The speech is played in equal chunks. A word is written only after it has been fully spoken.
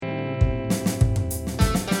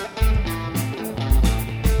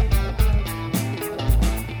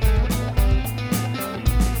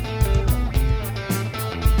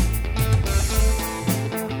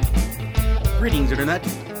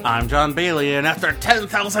I'm John Bailey, and after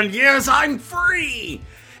 10,000 years, I'm free!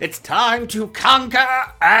 It's time to conquer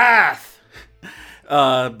Earth!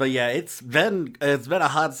 But yeah, it's been a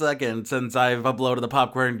hot second since I've uploaded the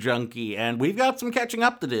Popcorn Junkie, and we've got some catching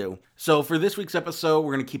up to do. So for this week's episode,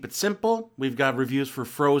 we're going to keep it simple. We've got reviews for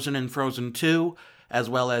Frozen and Frozen 2, as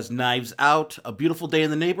well as Knives Out, A Beautiful Day in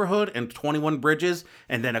the Neighborhood, and 21 Bridges,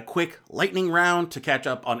 and then a quick lightning round to catch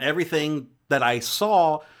up on everything that I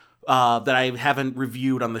saw that I haven't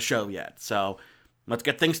reviewed on the show yet. So let's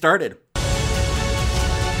get things started.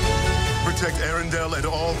 Protect Arendelle at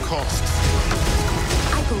all costs.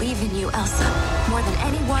 I believe in you, Elsa, more than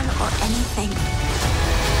anyone or anything.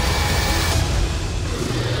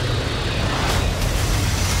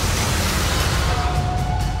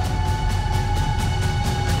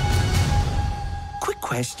 Quick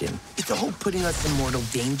question. Is the whole putting us in mortal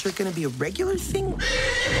danger gonna be a regular thing?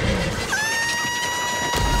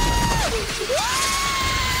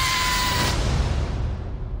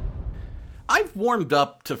 I've warmed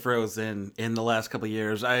up to Frozen in the last couple of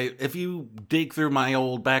years. If you dig through my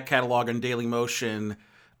old back catalog on Dailymotion,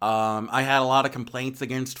 I had a lot of complaints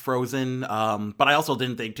against Frozen, but I also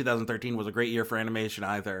didn't think 2013 was a great year for animation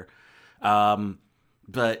either.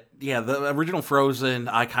 But yeah, the original Frozen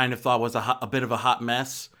I kind of thought was a bit of a hot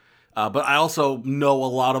mess. But I also know a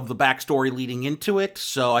lot of the backstory leading into it,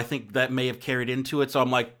 so I think that may have carried into it. So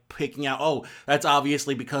I'm like picking out, oh, that's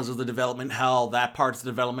obviously because of the development hell, that part's the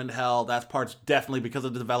development hell, that part's definitely because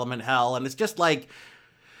of the development hell, and it's just like,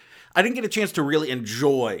 I didn't get a chance to really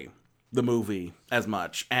enjoy the movie as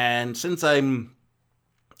much. And since I'm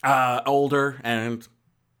older and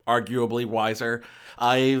arguably wiser,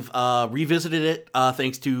 I've revisited it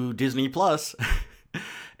thanks to Disney Plus,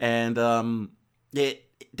 and it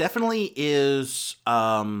definitely is,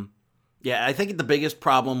 I think the biggest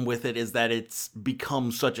problem with it is that it's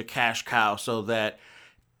become such a cash cow so that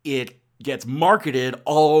it gets marketed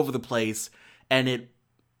all over the place, and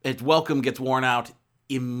its welcome gets worn out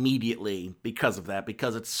immediately because of that,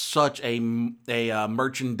 because it's such a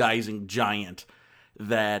merchandising giant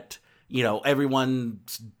that, you know,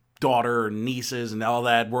 everyone's daughter and nieces and all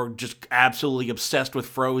that were just absolutely obsessed with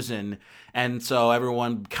Frozen, and so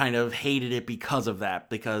everyone kind of hated it because of that,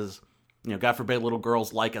 because, you know, God forbid little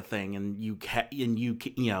girls like a thing, and you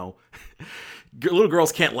know, little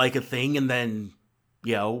girls can't like a thing and then,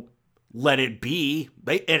 you know, let it be.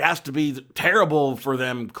 It has to be terrible for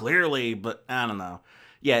them, clearly, but I don't know.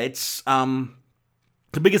 Yeah, it's, the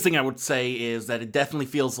biggest thing I would say is that it definitely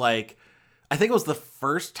feels like, I think it was the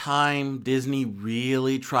first time Disney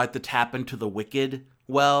really tried to tap into the Wicked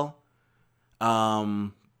well.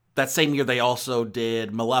 That same year they also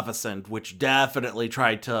did Maleficent, which definitely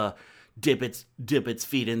tried to dip its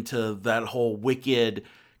feet into that whole Wicked,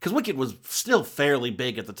 because Wicked was still fairly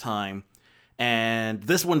big at the time. And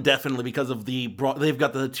this one definitely, because of they've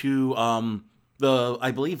got the two,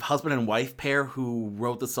 I believe, husband and wife pair who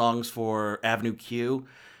wrote the songs for Avenue Q.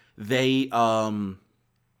 They did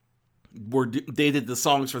the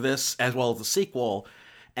songs for this as well as the sequel,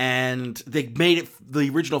 and they made the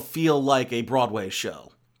original feel like a Broadway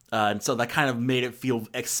show, and so that kind of made it feel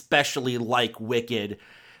especially like Wicked.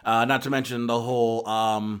 Not to mention the whole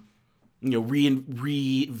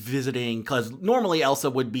revisiting, because normally Elsa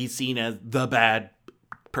would be seen as the bad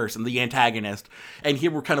person, the antagonist, and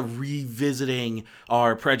here we're kind of revisiting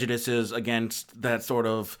our prejudices against that sort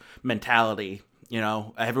of mentality. You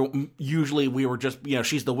know, usually we were just, you know,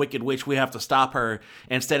 she's the Wicked Witch, we have to stop her.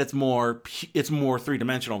 Instead, it's more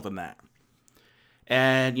three-dimensional than that.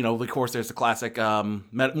 And, you know, of course, there's the classic,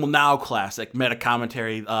 now classic meta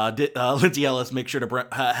commentary. Lindsay Ellis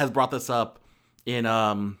has brought this up in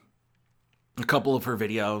a couple of her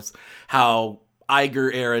videos, how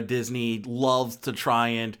Iger era Disney loves to try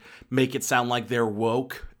and make it sound like they're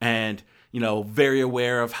woke and, you know, very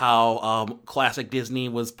aware of how classic Disney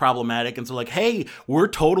was problematic, and so like, hey, we're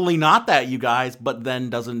totally not that, you guys, but then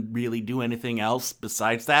doesn't really do anything else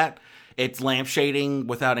besides that. It's lampshading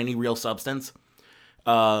without any real substance.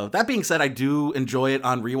 That being said, I do enjoy it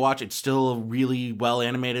on rewatch. It's still a really well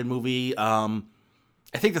animated movie. I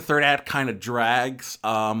think the third act kind of drags.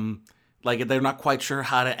 Like, they're not quite sure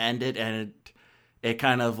how to end it, and it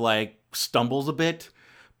kind of like stumbles a bit.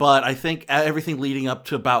 But I think everything leading up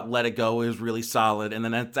to about Let It Go is really solid. And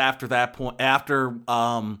then it's after that point, after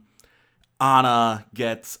Anna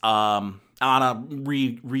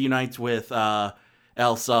reunites with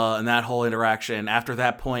Elsa and that whole interaction, after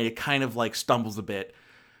that point, it kind of like stumbles a bit.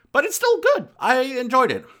 But it's still good. I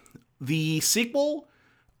enjoyed it. The sequel,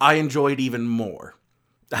 I enjoyed even more.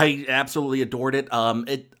 I absolutely adored it. But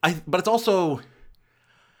it's also,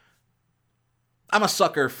 I'm a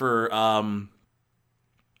sucker for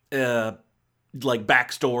like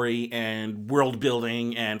backstory and world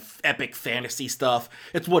building and epic fantasy stuff.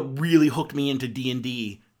 It's what really hooked me into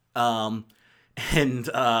D&D.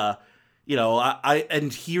 You know, I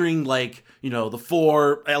and hearing like, you know, the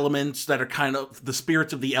 4 elements that are kind of the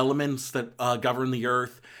spirits of the elements that govern the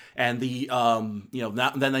earth, and the you know,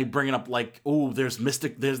 then they bring it up like, oh, there's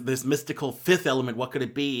this mystical 5th element. What could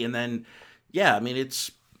it be? And then, yeah, I mean,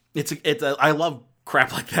 it's I love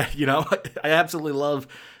crap like that. You know, I absolutely love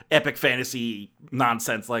epic fantasy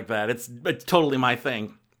nonsense like that. It's totally my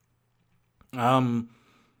thing. You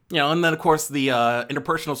know, and then of course the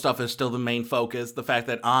interpersonal stuff is still the main focus. The fact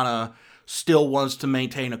that Anna still wants to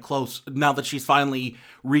maintain a close, now that she's finally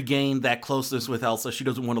regained that closeness with Elsa, she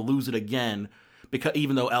doesn't want to lose it again. Because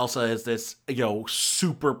even though Elsa is this, you know,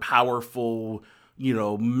 super powerful, you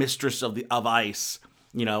know, mistress of ice,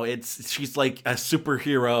 you know, she's like a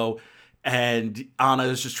superhero, and Anna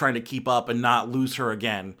is just trying to keep up and not lose her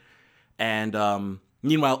again. And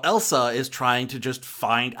meanwhile, Elsa is trying to just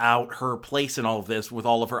find out her place in all of this with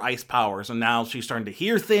all of her ice powers. And now she's starting to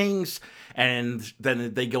hear things. And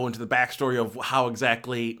then they go into the backstory of how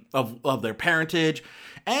exactly of their parentage.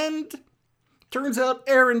 And turns out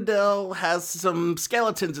Arendelle has some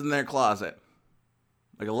skeletons in their closet.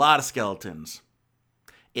 Like a lot of skeletons.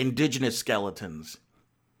 Indigenous skeletons.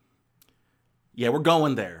 Yeah, we're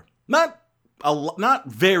going there. Not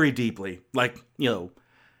very deeply. Like, you know,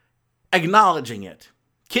 acknowledging it.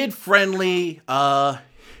 Kid-friendly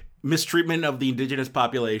mistreatment of the indigenous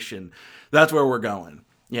population. That's where we're going.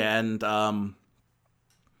 Yeah, and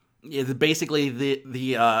basically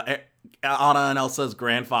the Anna and Elsa's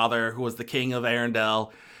grandfather, who was the king of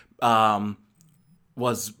Arendelle,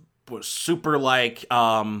 was super like,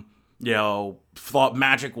 you know, thought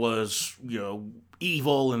magic was, you know,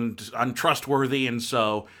 evil and untrustworthy, and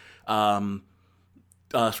so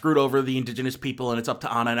screwed over the indigenous people, and it's up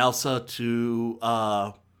to Anna and Elsa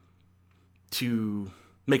to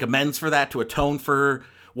make amends for that, to atone for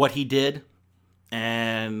what he did,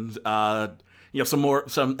 and you know,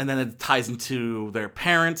 and then it ties into their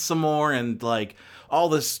parents some more, and like all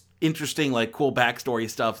this interesting, like, cool backstory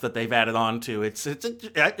stuff that they've added on to. It's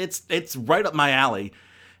right up my alley,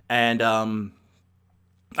 and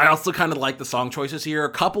I also kind of like the song choices here. A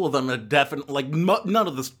couple of them are definitely, like, none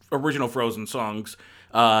of the original Frozen songs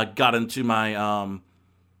got into my any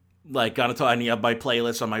of my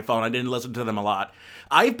playlists on my phone. I didn't listen to them a lot.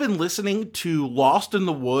 I've been listening to Lost in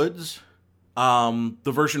the Woods, the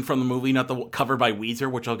version from the movie, not the cover by Weezer,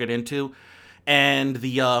 which I'll get into, and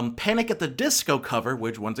the Panic at the Disco cover,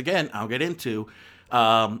 which once again I'll get into,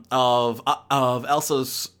 of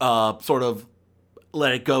Elsa's sort of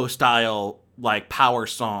Let It Go style, like, power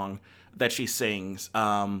song that she sings,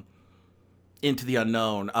 Into the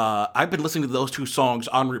Unknown. I've been listening to those 2 songs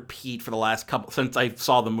on repeat for the last couple, since I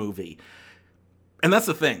saw the movie. And that's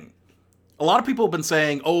the thing. A lot of people have been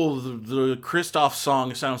saying, oh, the Kristoff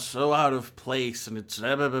song sounds so out of place, and it's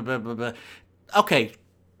blah, blah, blah, blah, blah. Okay,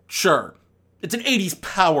 sure. It's an 80s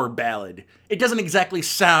power ballad. It doesn't exactly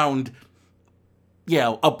sound, you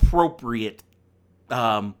know, appropriate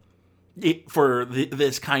for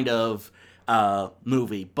this kind of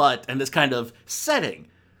movie, and this kind of setting.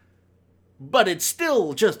 But it's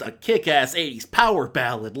still just a kick-ass 80s power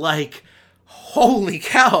ballad. Like, holy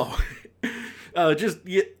cow. Just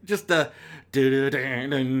the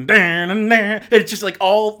it's just like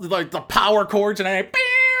all like the power chords, and it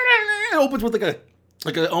opens with like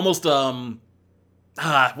a almost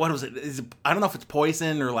what was it? I don't know if it's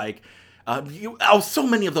Poison or like so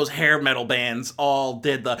many of those hair metal bands all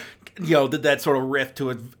did that sort of riff to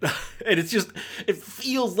it, and it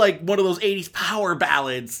feels like one of those 80s power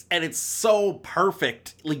ballads, and it's so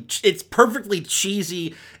perfect. Like, it's perfectly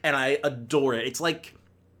cheesy, and I adore it. It's like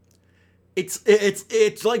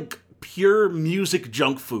it's like pure music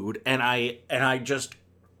junk food, and I just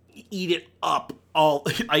eat it up all.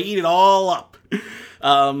 I eat it all up.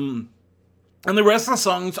 And the rest of the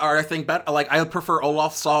songs are, I think, better. Like, I prefer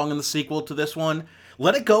Olaf's song in the sequel to this one.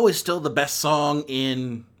 Let It Go is still the best song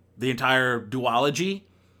in the entire duology,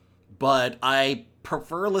 but I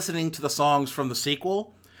prefer listening to the songs from the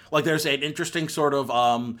sequel. Like, there's an interesting sort of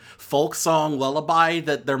folk song lullaby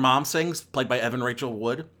that their mom sings, played by Evan Rachel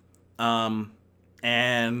Wood. And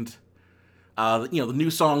the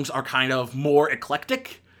new songs are kind of more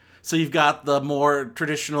eclectic. So you've got the more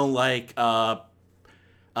traditional, like,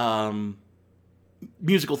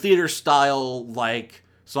 musical theater style, like,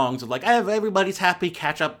 songs of, like, I have Everybody's Happy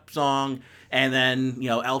catch-up song, and then,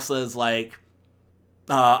 Elsa's, like,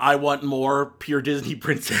 I want more pure Disney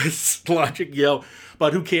princess logic,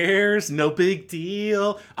 but who cares? No big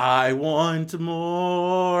deal. I want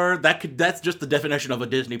more. That's just the definition of a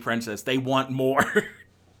Disney princess. They want more.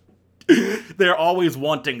 They're always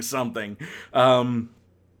wanting something. But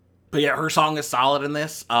yeah, her song is solid in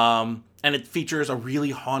this. And it features a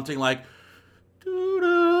really haunting, like,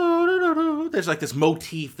 there's like this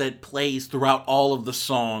motif that plays throughout all of the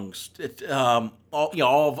songs. All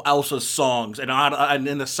of Elsa's songs and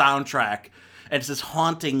in the soundtrack. And it's this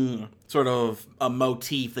haunting sort of a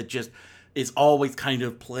motif that just is always kind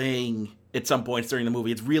of playing at some points during the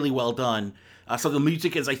movie. It's really well done. So the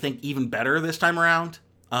music is, I think, even better this time around.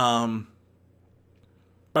 But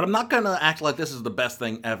I'm not going to act like this is the best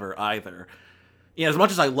thing ever either. As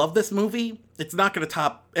much as I love this movie, it's not going to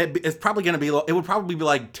top. It's probably going to be. It would probably be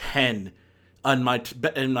like 10 on my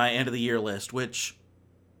end of the year list, which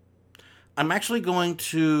I'm actually going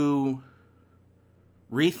to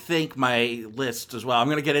rethink my list as well. I'm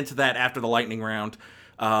going to get into that after the lightning round.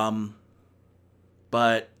 But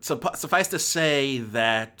suffice to say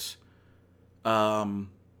that I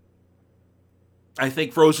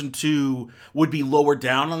think Frozen 2 would be lower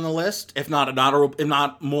down on the list, if not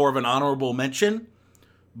more of an honorable mention.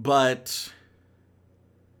 But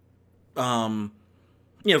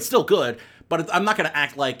it's still good. But I'm not going to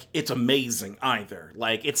act like it's amazing either.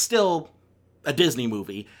 Like, it's still a Disney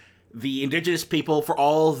movie. The indigenous people, for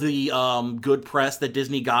all the good press that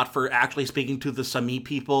Disney got for actually speaking to the Sami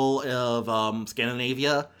people of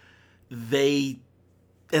Scandinavia, they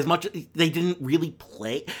didn't really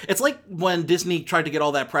play. It's like when Disney tried to get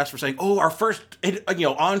all that press for saying, our first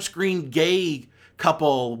on-screen gay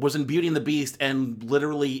couple was in Beauty and the Beast, and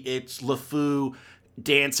literally it's LeFou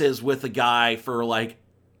dances with a guy for like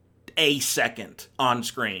a second on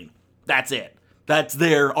screen. That's it. That's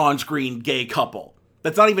their on-screen gay couple.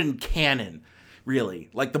 That's not even canon, really.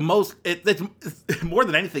 Like, it's more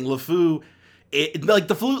than anything, LeFou,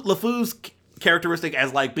 LeFou's characteristic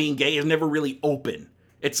as, like, being gay is never really open.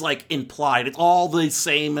 It's, like, implied. It's all the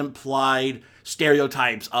same implied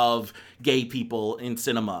stereotypes of gay people in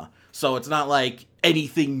cinema. So it's not, like,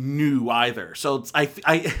 anything new either. So I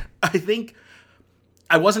think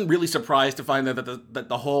I wasn't really surprised to find that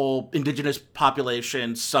the whole indigenous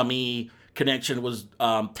population Sami connection was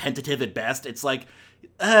tentative at best. It's like,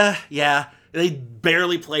 yeah, they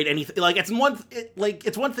barely played anything. Like, it's one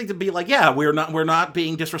thing to be like, yeah, we're not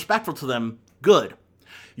being disrespectful to them. Good.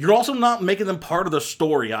 You're also not making them part of the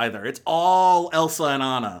story either. It's all Elsa and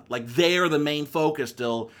Anna. Like, they're the main focus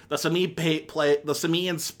still. The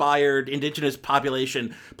Sami-inspired indigenous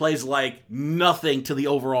population plays, like, nothing to the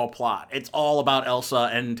overall plot. It's all about Elsa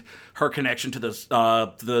and her connection to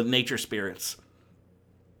the nature spirits.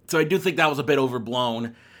 So I do think that was a bit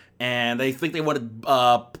overblown. And I think they wanted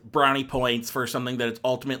brownie points for something that it's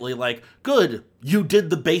ultimately like, good, you did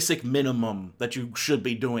the basic minimum that you should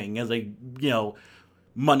be doing as a,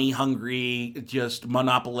 money-hungry, just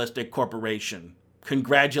monopolistic corporation.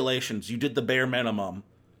 Congratulations, you did the bare minimum.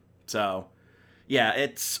 So, yeah,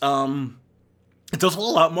 it's also a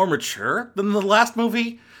lot more mature than the last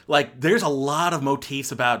movie. Like, there's a lot of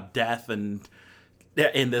motifs about death and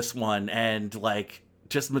in this one, and, like,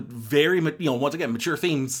 just very, once again, mature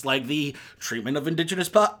themes, like the treatment of indigenous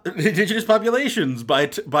populations by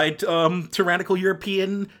tyrannical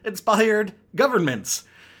European-inspired governments.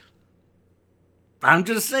 I'm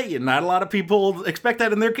just saying, not a lot of people expect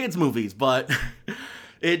that in their kids' movies, but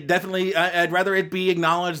it definitely, I'd rather it be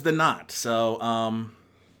acknowledged than not. So,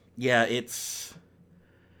 yeah, it's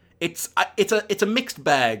a mixed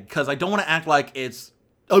bag, because I don't want to act like it's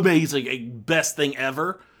amazing, a best thing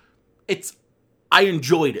ever. I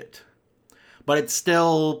enjoyed it, but it's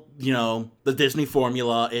still, the Disney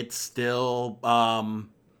formula. It's still, the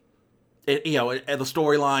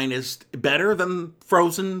storyline is better than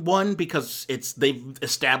Frozen 1 because they've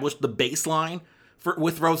established the baseline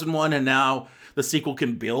with Frozen 1, and now the sequel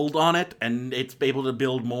can build on it, and it's able to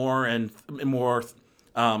build more and more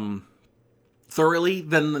thoroughly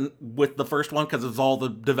than with the first one, because it's all the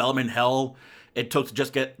development hell it took to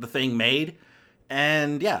just get the thing made.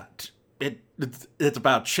 And yeah, it's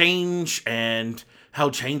about change and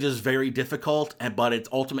how change is very difficult, but it's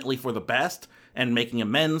ultimately for the best, and making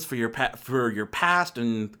amends for your past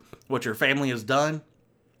and what your family has done.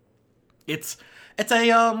 It's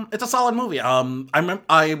a solid movie.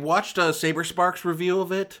 I watched a Saber Sparks review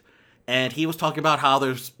of it, and he was talking about how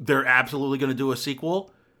they're absolutely going to do a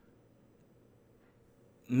sequel.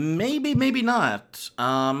 Maybe not.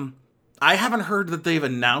 I haven't heard that they've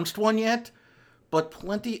announced one yet, but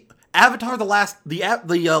plenty. Avatar: the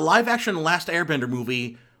live action Last Airbender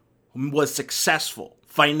movie was successful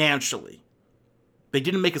financially. they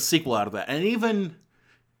didn't make a sequel out of that. And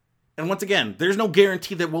once again, there's no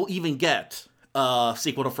guarantee that we'll even get a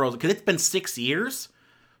sequel to Frozen, because it's been 6 years.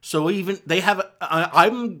 So even they have,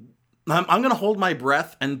 I'm gonna hold my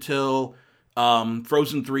breath until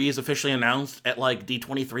Frozen 3 is officially announced at like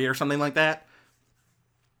D23 or something like that,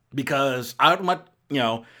 because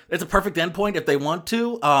it's a perfect endpoint if they want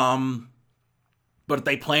to. But if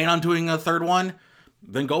they plan on doing a third one,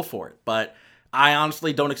 then go for it. But I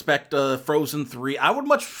honestly don't expect Frozen 3. I would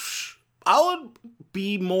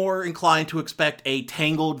be more inclined to expect a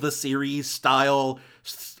Tangled the series style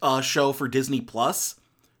show for Disney Plus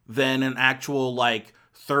than an actual like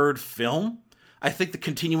third film. I think the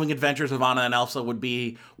continuing adventures of Anna and Elsa would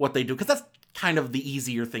be what they do, because that's kind of the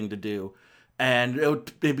easier thing to do. And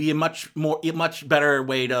it'd be a much better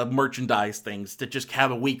way to merchandise things, to just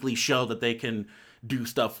have a weekly show that they can do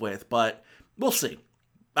stuff with. But we'll see.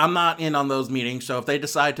 I'm not in on those meetings, so if they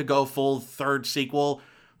decide to go full third sequel,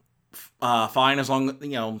 fine, as long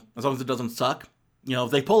as it doesn't suck.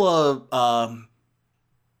 If they pull a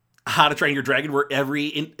How to Train Your Dragon, where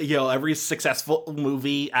every successful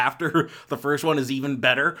movie after the first one is even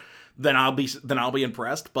better, then I'll be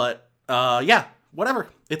impressed. But yeah, whatever.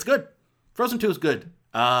 It's good. Frozen 2 is good.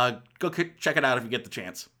 Go check it out if you get the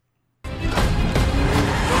chance.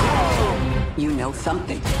 You know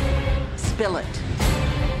something. Spill it.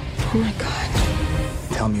 Oh my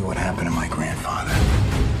God. Tell me what happened to my grandfather.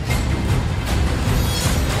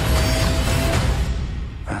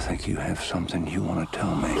 I think you have something you want to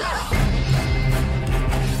tell me.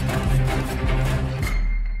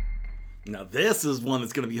 Now this is one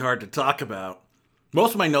that's going to be hard to talk about.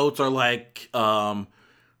 Most of my notes are like 10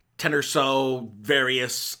 or so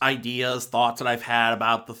various ideas, thoughts that I've had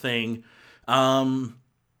about the thing.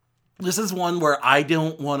 This is one where I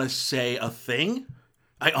don't want to say a thing.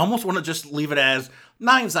 I almost want to just leave it as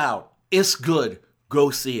Knives Out. It's good.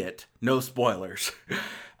 Go see it. No spoilers.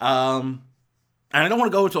 And I don't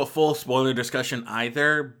want to go into a full spoiler discussion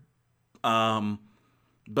either.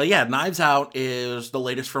 But yeah, Knives Out is the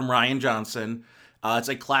latest from Rian Johnson. It's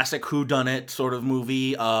a classic whodunit sort of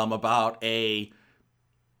movie about a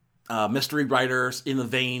mystery writer in the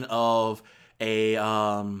vein of a...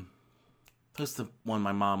 what's the one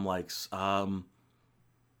my mom likes?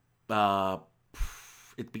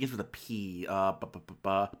 It begins with a P.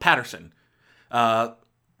 Patterson.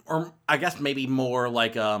 Or I guess maybe more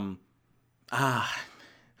like... I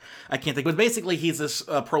can't think. But basically, he's this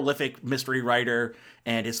prolific mystery writer,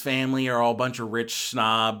 and his family are all a bunch of rich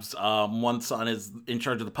snobs. One son is in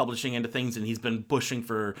charge of the publishing end of things, and he's been pushing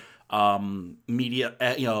for media,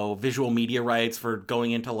 visual media rights for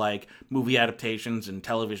going into like movie adaptations and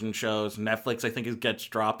television shows. Netflix, I think, it gets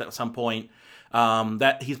dropped at some point.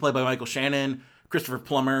 That he's played by Michael Shannon. Christopher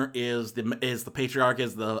Plummer is the patriarch,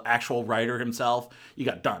 is the actual writer himself. You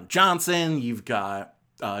got Don Johnson. You've got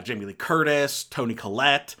Jamie Lee Curtis, Toni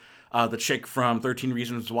Collette, the chick from 13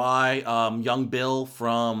 Reasons Why, young Bill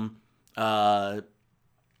from the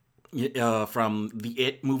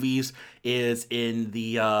It movies is in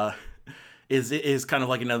the is kind of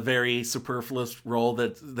like in a very superfluous role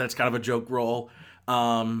that's kind of a joke role.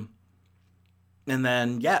 And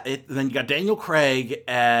then then you got Daniel Craig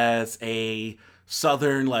as a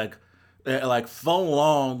southern like full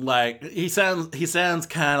on like he sounds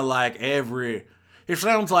kind of like it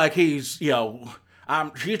sounds like he's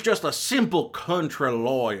just a simple country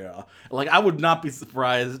lawyer. Like, I would not be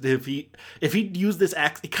surprised if he used this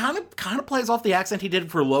accent. It kind of plays off the accent he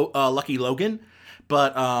did for Lucky Logan,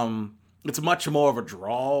 but it's much more of a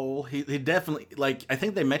drawl. He definitely, like, I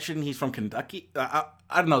think they mentioned he's from Kentucky. I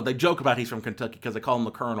don't know. They joke about he's from Kentucky because they call him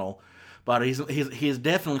the Colonel, but he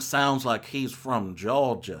definitely sounds like he's from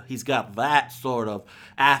Georgia. He's got that sort of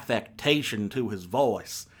affectation to his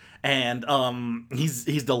voice. And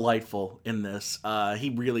he's delightful in this.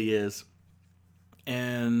 He really is.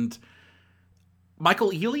 And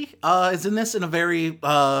Michael Ealy is in this in a very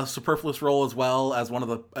superfluous role as well, as one of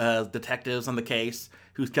the detectives on the case,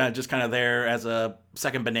 who's kind of there as a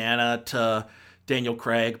second banana to Daniel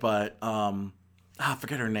Craig. But I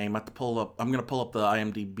forget her name. I'm going to pull up the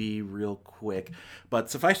IMDb real quick.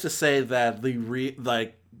 But suffice to say that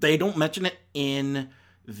they don't mention it in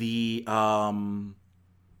the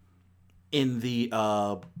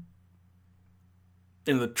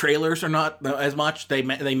trailers or not as much. They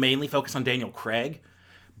mainly focus on Daniel Craig,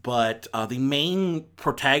 but the main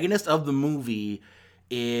protagonist of the movie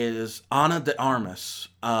is Ana de Armas,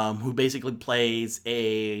 who basically plays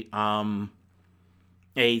a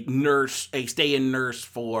nurse, a stay-in nurse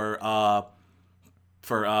for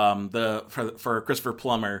Christopher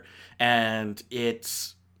Plummer, and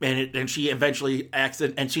it's and she eventually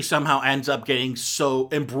and she somehow ends up getting so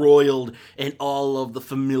embroiled in all of the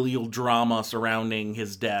familial drama surrounding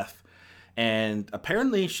his death. And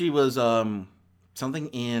apparently she was something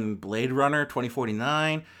in Blade Runner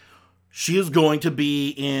 2049. She is going to be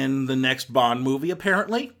in the next Bond movie,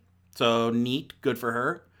 apparently. So neat, good for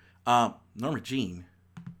her. Norma Jean.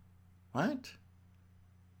 What?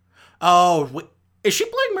 Oh, wait, is she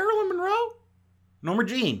playing Marilyn Monroe? Norma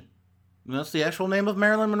Jean. That's the actual name of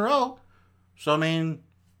Marilyn Monroe. So, I mean,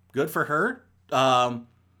 good for her.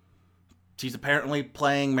 She's apparently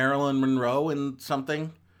playing Marilyn Monroe in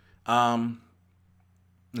something.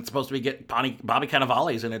 It's supposed to be Bobby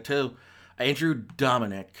Cannavale's in it, too. Andrew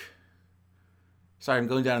Dominic. Sorry, I'm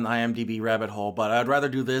going down an IMDb rabbit hole, but I'd rather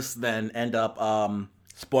do this than end up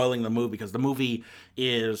spoiling the movie, because the movie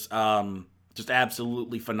is just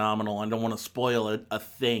absolutely phenomenal. I don't want to spoil a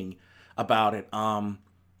thing about it.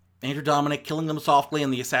 Andrew Dominic killing them softly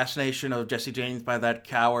in the assassination of Jesse James by that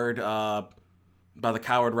coward, by the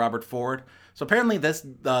coward Robert Ford. So apparently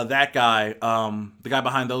that guy, the guy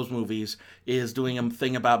behind those movies, is doing a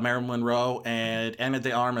thing about Marilyn Monroe, and Ana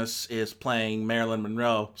de Armas is playing Marilyn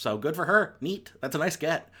Monroe. So good for her. Neat. That's a nice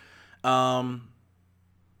get.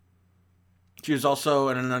 She was also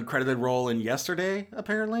in an uncredited role in Yesterday,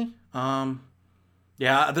 apparently.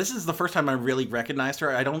 Yeah, this is the first time I really recognized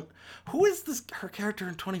her. Who is her character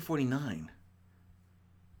in 2049?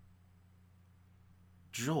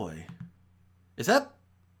 Joy. Is that...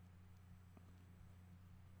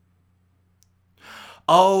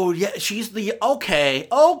 Oh, yeah, she's the... Okay,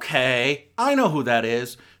 I know who that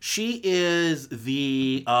is. She is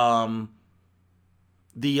the AI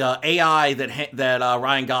that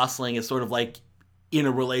Ryan Gosling is sort of like in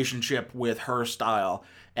a relationship with her style.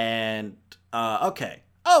 And, okay,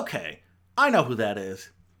 I know who that is.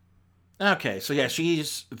 Okay, so yeah,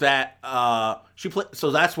 she's that,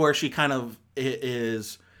 so that's where she kind of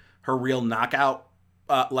is her real knockout,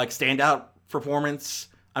 standout performance,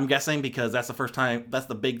 I'm guessing, because that's the first time, that's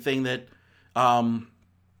the big thing that,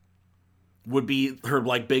 would be her,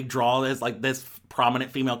 big draw is, this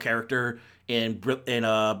prominent female character in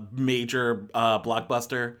a major,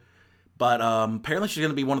 blockbuster. But, apparently she's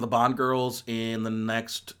going to be one of the Bond girls in the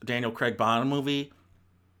next Daniel Craig Bond movie.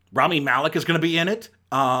 Rami Malek is going to be in it.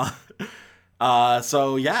 So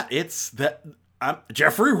yeah, it's that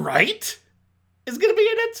Jeffrey Wright is going to be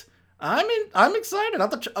in it. I'm excited.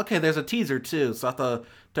 Okay, there's a teaser too, so I have to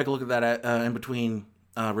take a look at that in between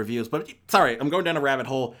reviews. But sorry, I'm going down a rabbit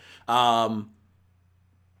hole. Knives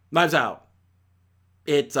Out.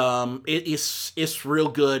 It's real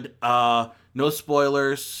good. No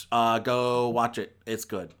spoilers. Go watch it. It's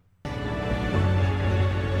good.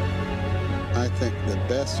 I think the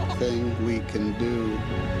best thing we can do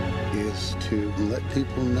is to let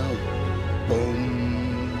people know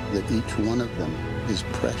that each one of them is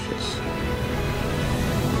precious.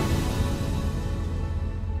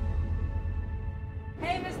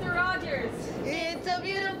 Hey, Mr. Rogers! It's a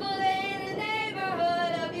beautiful day in the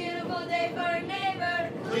neighborhood, a beautiful day for a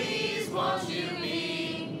neighbor. Please won't you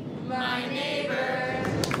be my neighbor?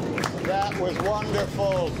 That was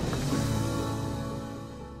wonderful.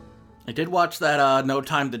 I did watch that No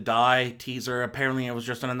Time to Die teaser. Apparently it was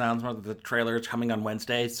just an announcement that the trailer is coming on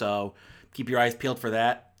Wednesday, so keep your eyes peeled for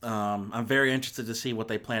that. I'm very interested to see what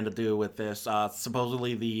they plan to do with this.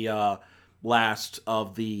 Supposedly the last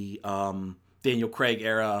of the Daniel Craig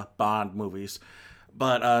era Bond movies.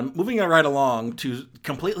 But moving right along to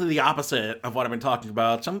completely the opposite of what I've been talking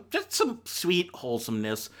about, some sweet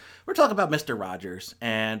wholesomeness. We're talking about Mr. Rogers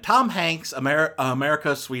and Tom Hanks,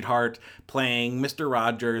 America's sweetheart, playing Mr.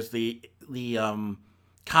 Rogers, the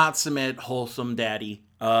consummate wholesome daddy.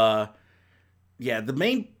 The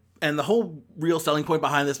main and the whole real selling point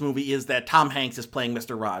behind this movie is that Tom Hanks is playing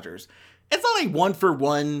Mr. Rogers. It's not a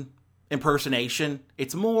one-for-one impersonation.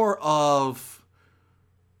 It's more of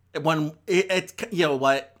when it's, you know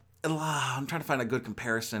what? I'm trying to find a good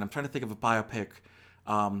comparison. I'm trying to think of a biopic.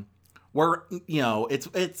 Where, you know,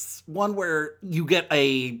 it's one where you get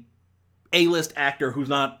a A-list actor who's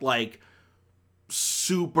not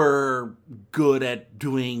super good at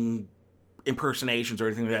doing impersonations or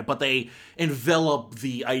anything like that, but they envelop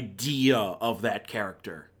the idea of that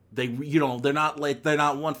character. They're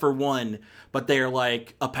not one for one, but they're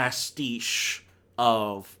like a pastiche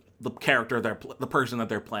of the character the person that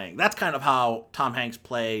they're playing. That's kind of how Tom Hanks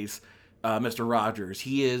plays Mr. Rogers.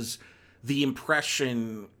 He gives the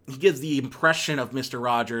impression of Mr.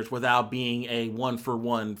 Rogers without being a one for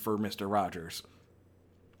Mr. Rogers.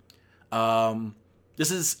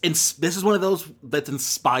 This is one of those that's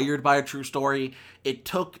inspired by a true story. It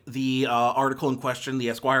took the article in question, the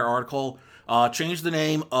Esquire article, changed the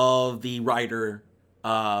name of the writer,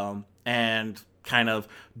 and kind of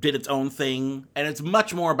did its own thing. And it's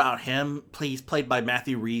much more about him. He's played by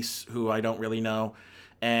Matthew Rhys, who I don't really know.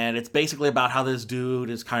 And it's basically about how this dude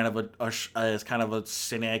is kind of a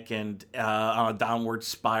cynic and on a downward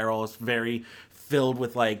spiral. It's very filled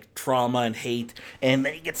with like trauma and hate. And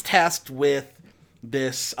then he gets tasked with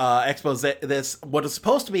this expose, this what is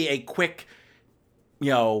supposed to be a quick,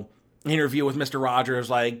 interview with Mr. Rogers,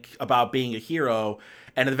 like about being a hero,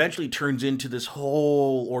 and it eventually turns into this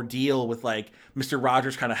whole ordeal with like Mr.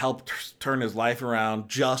 Rogers kind of helped turn his life around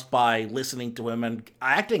just by listening to him and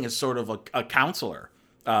acting as sort of a counselor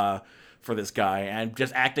for this guy, and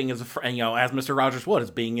just acting as a friend, as Mr. Rogers would,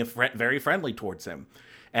 as being very friendly towards him.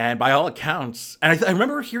 And by all accounts, and I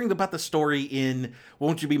remember hearing about the story in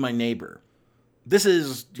Won't You Be My Neighbor. This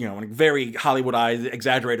is, a very Hollywoodized,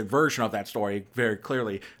 exaggerated version of that story, very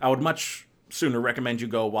clearly. I would much sooner recommend you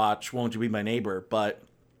go watch Won't You Be My Neighbor, but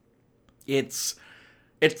it's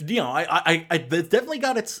definitely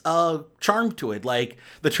got its charm to it. Like,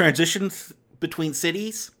 the transitions between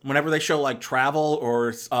cities, whenever they show, like, travel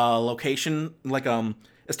or location, like,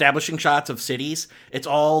 establishing shots of cities, it's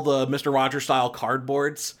all the Mr. Rogers style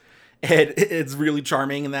cardboards. And it's really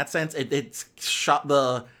charming in that sense. It's shot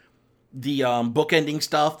the bookending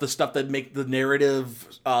stuff, the stuff that make the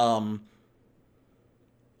narrative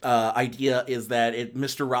idea is that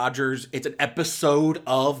Mr. Rogers, it's an episode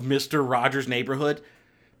of Mr. Rogers' Neighborhood,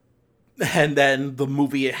 and then the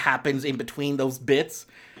movie happens in between those bits.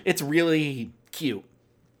 It's really cute.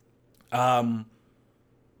 And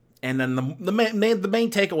then the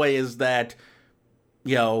main takeaway is that,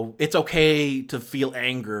 it's okay to feel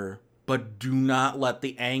anger, but do not let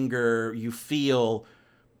the anger you feel,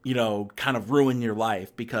 kind of ruin your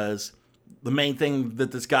life, because the main thing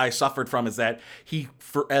that this guy suffered from is that he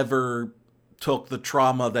forever took the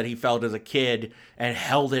trauma that he felt as a kid and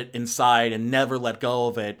held it inside and never let go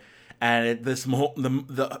of it. And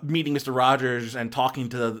the meeting Mr. Rogers and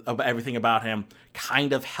talking about everything about him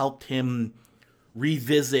kind of helped him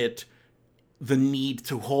revisit the need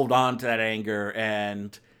to hold on to that anger,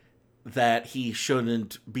 and that he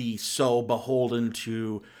shouldn't be so beholden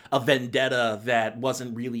to a vendetta that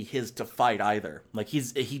wasn't really his to fight either. Like,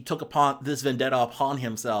 he took upon this vendetta upon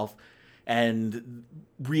himself, and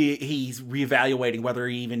he's reevaluating whether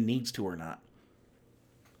he even needs to or not.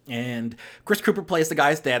 And Chris Cooper plays the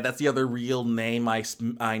guy's dad. That's the other real name I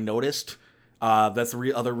noticed. That's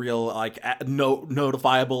the other real like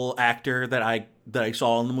notifiable actor that I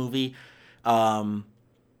saw in the movie. And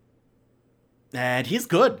he's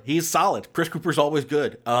good. He's solid. Chris Cooper's always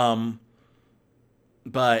good.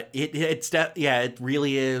 But it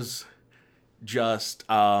really is just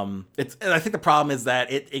I think the problem is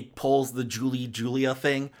that it pulls the Julia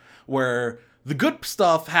thing, where the good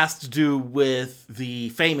stuff has to do with the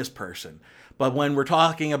famous person, but when we're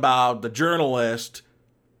talking about the journalist,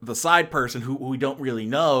 the side person who we don't really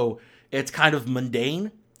know, it's kind of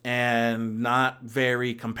mundane and not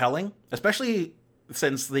very compelling, especially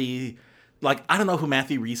since I don't know who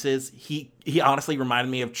Matthew Rhys is. He honestly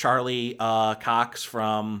reminded me of Charlie Cox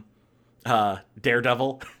from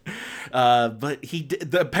Daredevil. But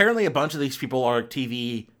apparently a bunch of these people are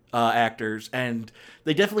TV actors, and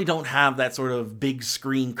they definitely don't have that sort of big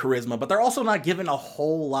screen charisma, but they're also not given a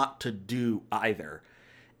whole lot to do either.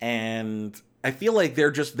 And I feel like they're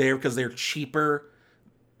just there because they're cheaper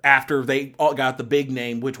after they all got the big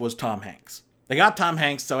name, which was Tom Hanks. They got Tom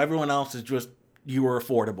Hanks, so everyone else is just, you were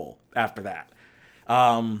affordable after that.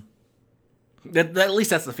 At least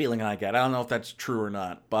that's the feeling I get. I don't know if that's true or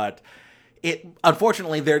not, but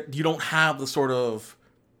unfortunately, you don't have the sort of,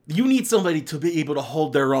 you need somebody to be able to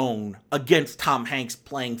hold their own against Tom Hanks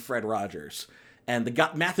playing Fred Rogers. And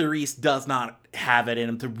Matthew Rhys does not have it in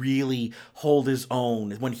him to really hold his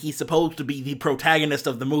own when he's supposed to be the protagonist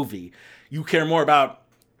of the movie. You care more about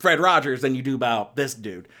Fred Rogers than you do about this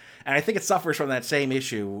dude. And I think it suffers from that same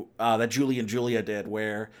issue that Julie and Julia did,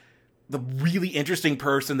 where the really interesting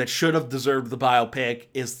person that should have deserved the biopic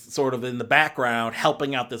is sort of in the background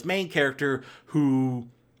helping out this main character who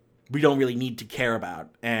we don't really need to care about.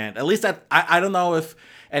 And at least I don't know if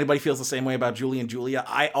anybody feels the same way about Julie and Julia.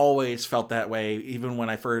 I always felt that way, even when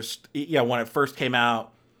it first came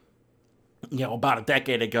out, about a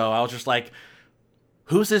decade ago. I was just like,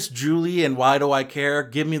 who's this Julie and why do I care?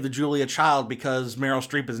 Give me the Julia Child, because Meryl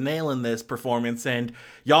Streep is nailing this performance, and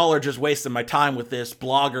y'all are just wasting my time with this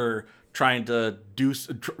blogger trying to do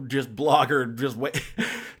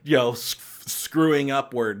screwing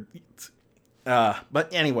upward.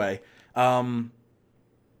 But anyway,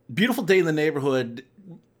 Beautiful Day in the Neighborhood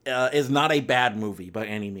is not a bad movie by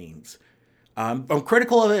any means. I'm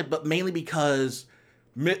critical of it, but mainly because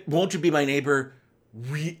Won't You Be My Neighbor,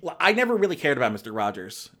 I never really cared about Mr.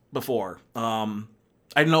 Rogers before.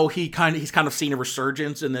 I know he's kind of seen a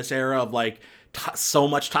resurgence in this era of like so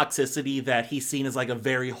much toxicity that he's seen as like a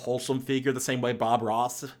very wholesome figure, the same way Bob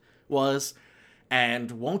Ross was.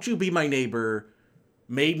 And Won't You Be My Neighbor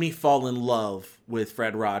made me fall in love with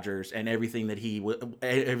Fred Rogers and everything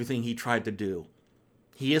he tried to do.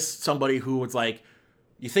 He is somebody who was like,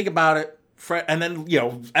 you think about it, Fred, and then,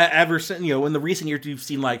 ever since, in the recent years, you've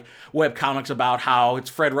seen like web comics about how it's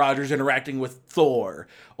Fred Rogers interacting with Thor,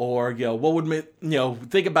 or, what would,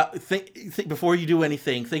 think before you do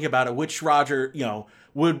anything, think about it, which Roger,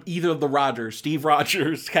 would either of the Rogers, Steve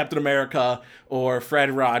Rogers, Captain America, or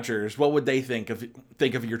Fred Rogers, what would they think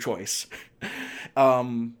of your choice?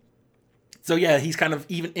 So yeah, he's kind of,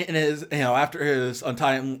 even in his, after his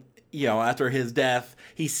after his death,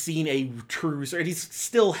 he's seen a true, and he's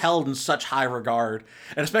still held in such high regard,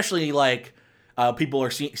 and especially like people are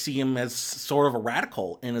see him as sort of a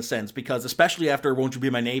radical in a sense, because especially after Won't You Be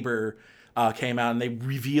My Neighbor came out and they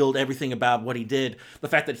revealed everything about what he did, the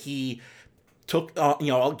fact that he took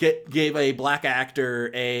gave a black actor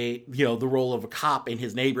the role of a cop in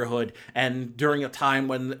his neighborhood, and during a time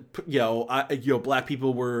when black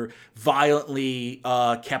people were violently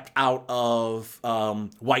kept out of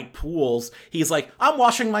white pools, he's like, I'm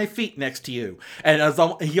washing my feet next to you, and as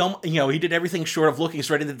he did everything short of looking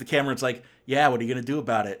straight into the camera. It's like, yeah, what are you gonna do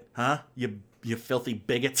about it, huh? You filthy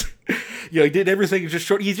bigots. He did everything just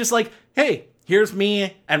short. He's just like, hey, here's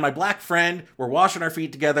me and my black friend. We're washing our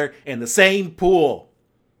feet together in the same pool.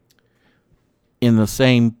 In the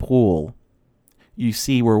same pool. You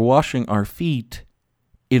see, we're washing our feet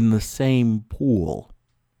in the same pool.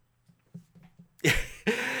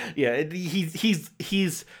 Yeah,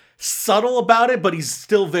 he's subtle about it, but he's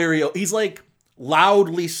still he's like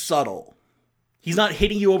loudly subtle. He's not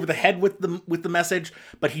hitting you over the head with the message,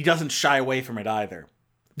 but he doesn't shy away from it either.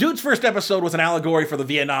 Dude's first episode was an allegory for the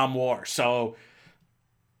Vietnam War, so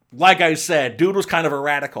like I said, dude was kind of a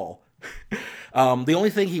radical. The only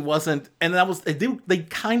thing he wasn't, and that was, they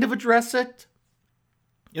kind of address it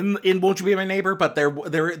in Won't You Be My Neighbor, but there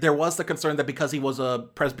was the concern that because he was a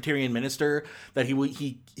Presbyterian minister, that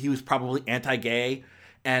he was probably anti-gay,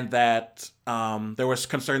 and that there was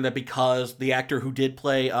concern that because the actor who did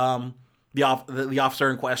play the officer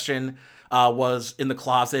in question was in the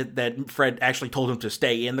closet, that Fred actually told him to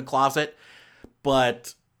stay in the closet.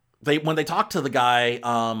 But when they talked to the guy,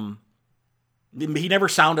 he never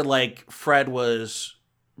sounded like Fred was,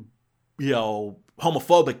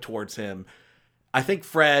 homophobic towards him. I think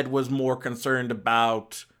Fred was more concerned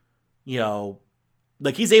about,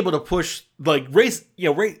 like he's able to push like race.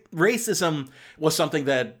 Racism was something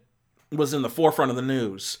that was in the forefront of the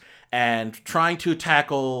news. And trying to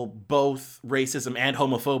tackle both racism and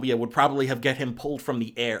homophobia would probably have get him pulled from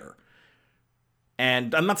the air.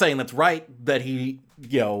 And I'm not saying that's right, that he,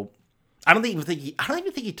 I don't even think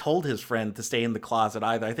he told his friend to stay in the closet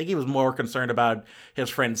either. I think he was more concerned about his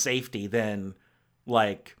friend's safety than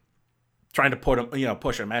like trying to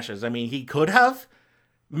push a message. I mean, he could have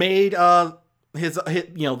made his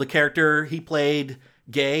the character he played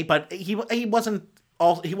gay, but he wasn't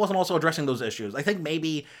also addressing those issues. I think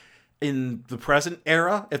maybe in the present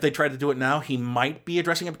era, if they tried to do it now, he might be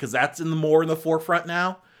addressing it because that's more in the forefront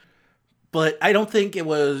now. But I don't think it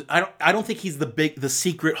was. I don't think he's the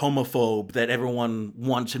secret homophobe that everyone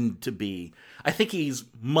wants him to be. I think he was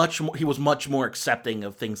much more accepting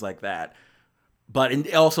of things like that. But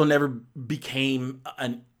it also never became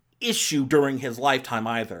an issue during his lifetime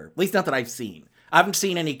either. At least not that I've seen. I haven't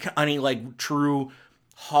seen any like true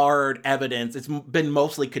hard evidence. It's been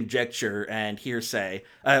mostly conjecture and hearsay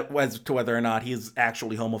as to whether or not he's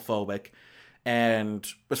actually homophobic. And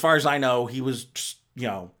as far as I know, he was just,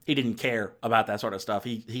 he didn't care about that sort of stuff.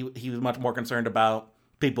 He was much more concerned about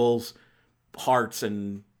people's hearts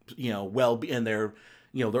and and their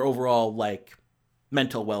overall like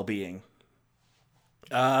mental well-being.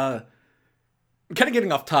 Kind of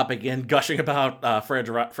getting off topic and gushing about Fred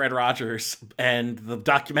Rogers and the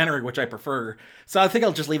documentary, which I prefer. So I think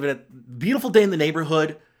I'll just leave it at Beautiful Day in the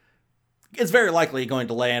Neighborhood. It's very likely going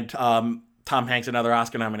to land Tom Hanks another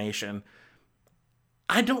Oscar nomination.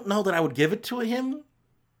 I don't know that I would give it to him.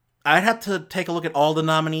 I'd have to take a look at all the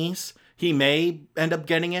nominees. He may end up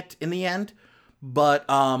getting it in the end, but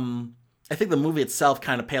I think the movie itself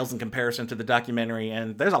kind of pales in comparison to the documentary,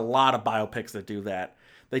 and there's a lot of biopics that do that.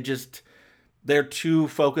 They're too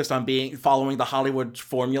focused on following the Hollywood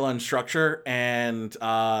formula and structure, and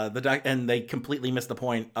they completely miss the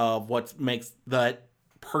point of what makes that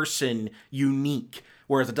person unique,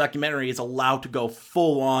 whereas a documentary is allowed to go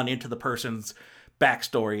full on into the person's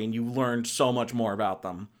backstory, and you learn so much more about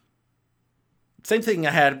them. Same thing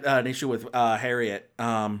I had an issue with Harriet,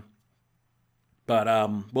 but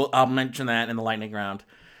I'll mention that in the lightning round.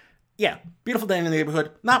 Yeah, Beautiful Day in the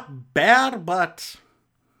Neighborhood, not bad, but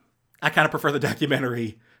I kind of prefer the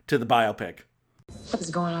documentary to the biopic. What is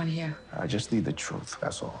going on here? I just need the truth,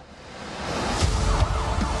 that's all.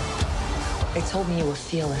 They told me you were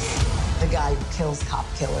fearless. The guy who kills cop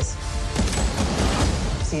killers.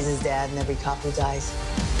 Sees his dad and every cop who dies.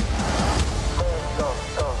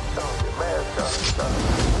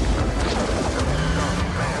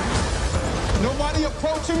 Nobody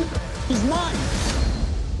approach him. He's mine.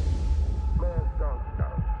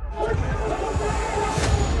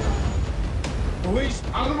 Police,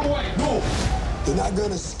 out of the way. Move. They're not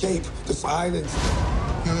gonna escape the violence.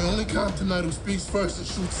 You're the only cop tonight who speaks first and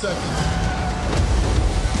shoots second.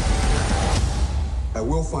 And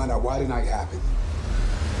we'll find out why the night happened.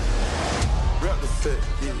 Rep the fit,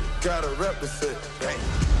 yeah. Gotta rep the fit. Dang.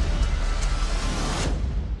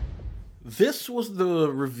 This was the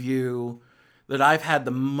review that I've had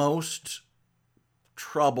the most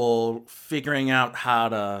trouble figuring out how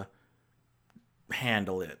to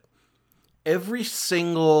handle it. Every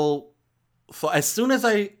single... As soon as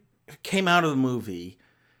I came out of the movie,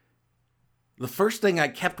 the first thing I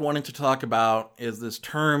kept wanting to talk about is this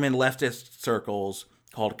term in leftist circles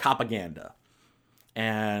called copaganda.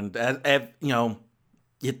 And, you know,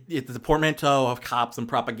 it's the portmanteau of cops and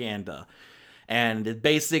propaganda. And the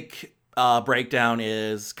basic breakdown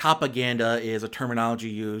is copaganda is a terminology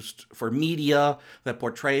used for media that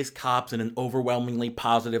portrays cops in an overwhelmingly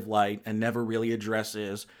positive light and never really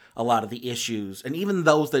addresses a lot of the issues. And even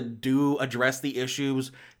those that do address the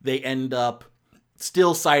issues, they end up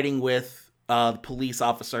still siding with the police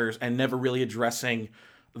officers and never really addressing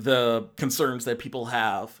the concerns that people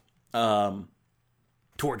have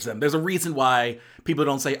towards them. There's a reason why people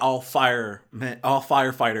don't say all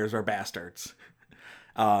firefighters are bastards.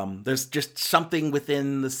 There's just something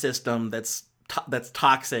within the system that's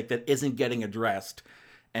toxic that isn't getting addressed,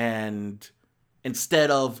 and instead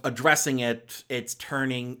of addressing it, it's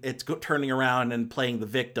turning around and playing the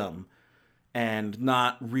victim, and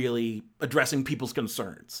not really addressing people's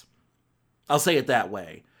concerns. I'll say it that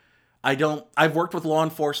way. I've worked with law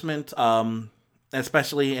enforcement,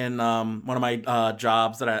 especially in one of my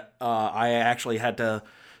jobs that I actually had to.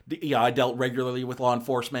 I dealt regularly with law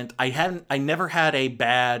enforcement. I never had a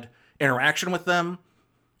bad interaction with them,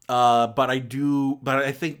 but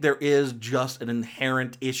I think there is just an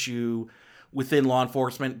inherent issue within law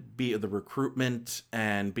enforcement, be it the recruitment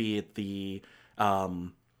and be it the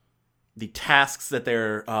tasks that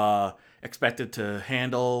they're expected to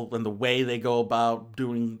handle and the way they go about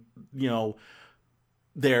doing, you know,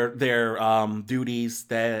 their duties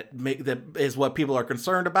that is what people are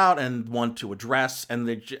concerned about and want to address, and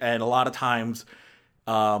a lot of times,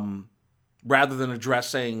 rather than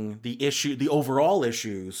addressing the overall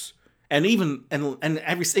issues, remember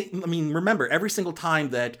every single time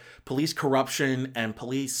that police corruption and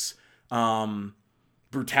police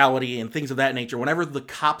brutality and things of that nature, whenever the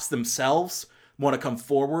cops themselves want to come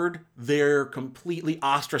forward, they're completely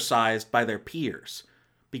ostracized by their peers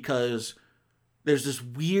because there's this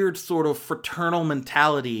weird sort of fraternal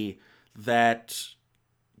mentality that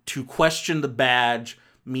to question the badge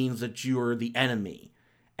means that you're the enemy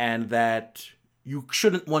and that you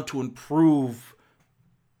shouldn't want to improve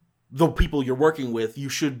the people you're working with. You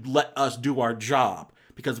should let us do our job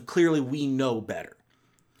because clearly we know better.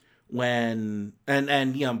 And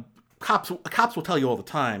you know, cops will tell you all the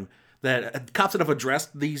time that cops that have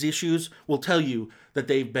addressed these issues will tell you that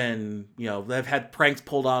they've had pranks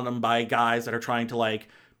pulled on them by guys that are trying to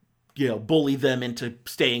bully them into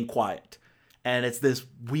staying quiet. And it's this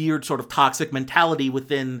weird sort of toxic mentality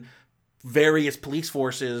within various police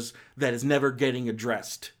forces that is never getting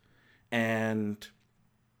addressed. And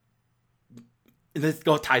this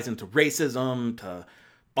ties into racism, to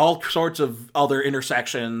all sorts of other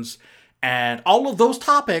intersections. And all of those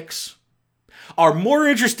topics are more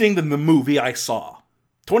interesting than the movie I saw.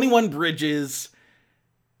 21 Bridges,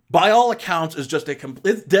 by all accounts, is just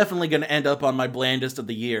it's definitely going to end up on my blandest of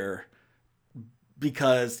the year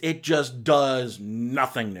because it just does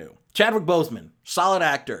nothing new. Chadwick Boseman, solid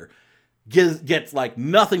actor, gets like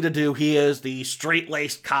nothing to do. He is the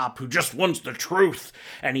straight-laced cop who just wants the truth.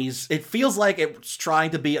 And it feels like it's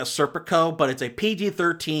trying to be a Serpico, but it's a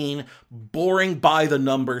PG-13, boring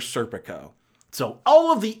by-the-numbers Serpico. So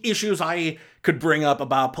all of the issues I could bring up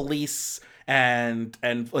about police and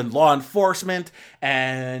law enforcement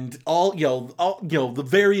and all the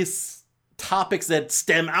various topics that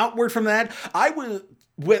stem outward from that, I would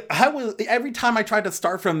every time I tried to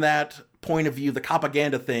start from that point of view, the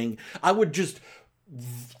propaganda thing, I would just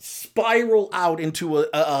spiral out into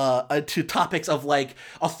to topics of like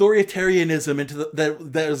authoritarianism, into that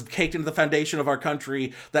was caked into the foundation of our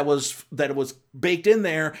country, that was baked in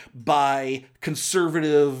there by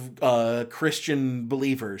conservative Christian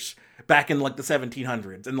believers back in like the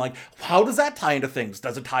 1700s. And like, how does that tie into things?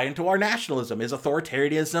 Does it tie into our nationalism? Is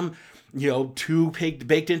authoritarianism, too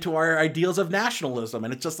baked into our ideals of nationalism?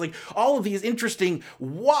 And it's just like all of these interesting,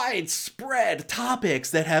 widespread topics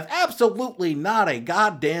that have absolutely not a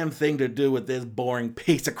goddamn thing to do with this boring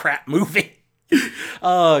piece of crap movie.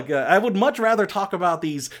 Oh, God. I would much rather talk about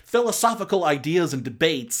these philosophical ideas and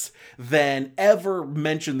debates than ever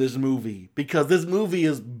mention this movie, because this movie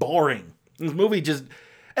is boring. This movie just...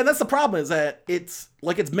 And that's the problem, is that its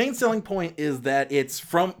main selling point is that it's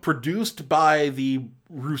produced by the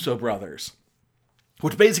Russo brothers,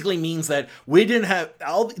 which basically means that we didn't have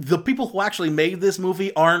the people who actually made this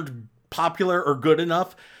movie aren't popular or good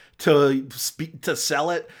enough to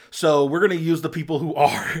sell it. So we're going to use the people who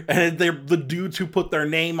are, and they're the dudes who put their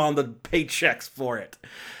name on the paychecks for it.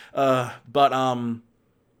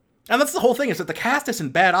 And that's the whole thing, is that the cast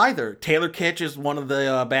isn't bad either. Taylor Kitsch is one of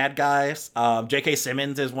the bad guys. J.K.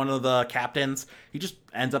 Simmons is one of the captains. He just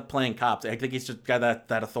ends up playing cops. I think he's just got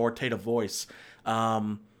that authoritative voice.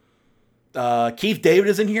 Keith David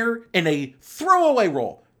is in here in a throwaway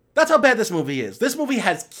role. That's how bad this movie is. This movie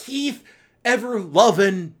has Keith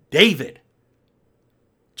ever-lovin' David.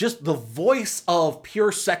 Just the voice of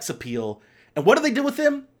pure sex appeal. And what do they do with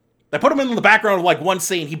him? They put him in the background of like one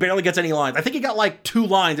scene. He barely gets any lines. I think he got like 2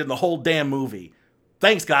 lines in the whole damn movie.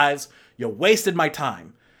 Thanks, guys. You wasted my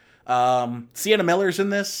time. Sienna Miller's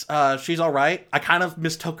in this. She's all right. I kind of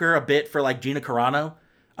mistook her a bit for like Gina Carano.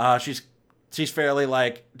 She's fairly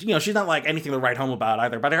like, she's not like anything to write home about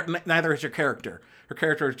either, but neither is her character. Her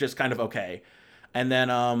character is just kind of okay. And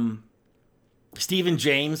then Stephen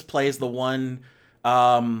James plays the one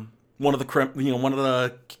of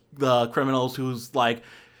the criminals who's like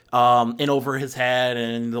in over his head,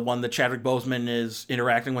 and the one that Chadwick Boseman is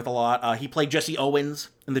interacting with a lot. He played Jesse Owens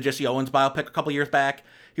in the Jesse Owens biopic a couple years back.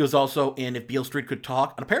 He was also in If Beale Street Could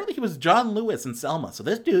Talk, and apparently he was John Lewis in Selma. So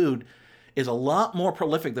this dude is a lot more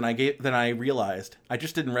prolific than I realized. I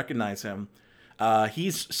just didn't recognize him.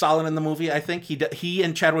 He's solid in the movie. I think he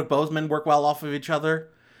and Chadwick Boseman work well off of each other,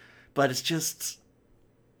 but it's just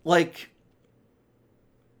like,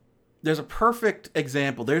 there's a perfect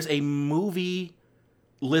example. There's a movie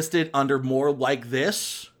listed under More Like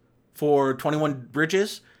This for 21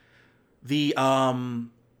 Bridges. It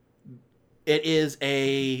is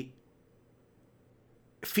a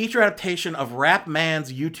feature adaptation of Rap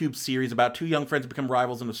Man's YouTube series about 2 young friends who become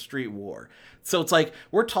rivals in a street war. So it's like,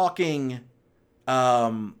 we're talking,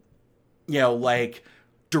 like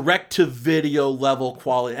direct to video level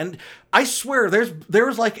quality. And I swear there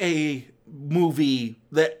was like a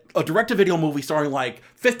direct-to-video movie starring like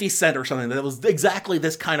 50 Cent or something that was exactly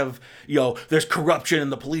this kind of, there's corruption in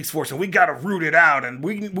the police force and we gotta root it out and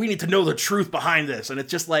we need to know the truth behind this. And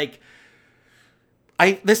it's just like,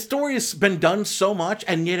 this story has been done so much,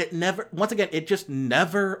 and yet it just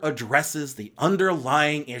never addresses the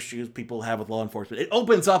underlying issues people have with law enforcement. It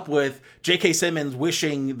opens up with J.K. Simmons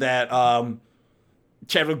wishing that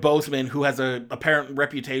Chadwick Boseman, who has a apparent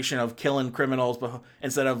reputation of killing criminals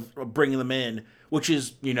instead of bringing them in, which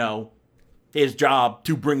is, his job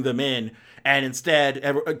to bring them in, and instead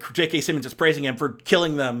J.K. Simmons is praising him for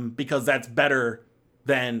killing them because that's better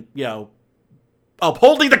than,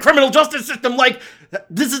 upholding the criminal justice system. Like,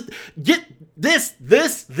 this is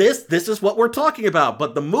what we're talking about.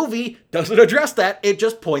 But the movie doesn't address that. It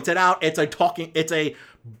just points it out. It's a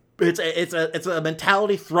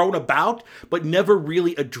mentality thrown about, but never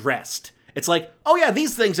really addressed. It's like, oh yeah,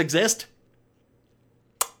 these things exist.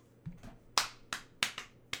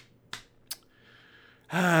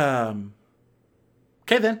 Okay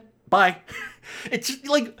then, bye. It's just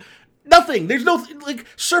like nothing. There's no, like,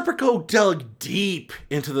 Serpico dug deep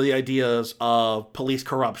into the ideas of police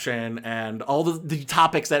corruption and all the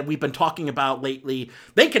topics that we've been talking about lately.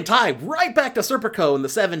 They can tie right back to Serpico in the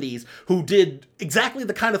 70s, who did exactly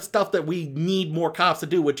the kind of stuff that we need more cops to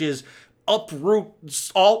do, which is uproot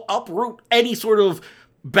any sort of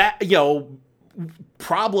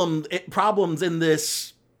problems in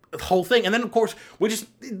this whole thing. And then of course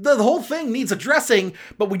the whole thing needs addressing,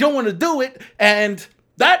 but we don't want to do it, and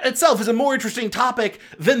that itself is a more interesting topic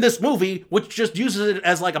than this movie, which just uses it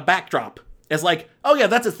as like a backdrop. As like, oh yeah,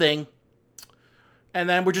 that's a thing. And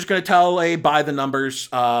then we're just going to tell a by the numbers,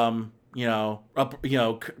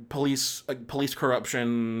 police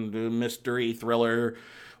corruption, mystery, thriller,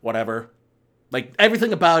 whatever. Like,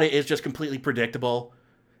 everything about it is just completely predictable,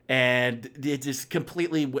 and it just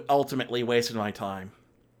completely, ultimately wasted my time.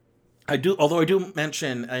 Although I do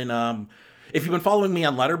mention, and if you've been following me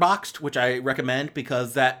on Letterboxd, which I recommend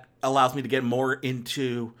because that allows me to get more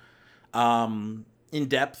into in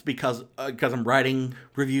depth because I'm writing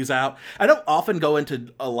reviews out. I don't often go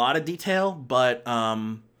into a lot of detail, but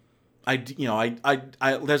I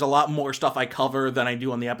there's a lot more stuff I cover than I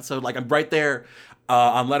do on the episode. Like, I'm right there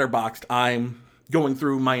on Letterboxd. I'm going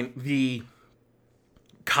through the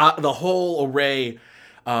whole array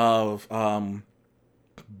of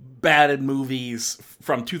bad movies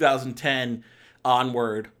from 2010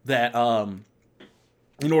 onward that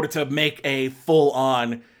in order to make a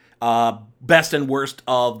full-on best and worst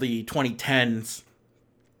of the 2010s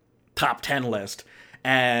top 10 list.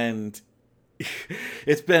 And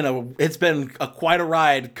it's been quite a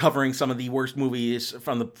ride covering some of the worst movies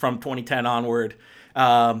from 2010 onward.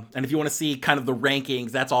 And if you want to see kind of the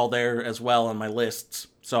rankings, that's all there as well on my lists.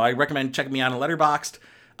 So I recommend checking me out on Letterboxd.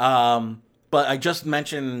 But I just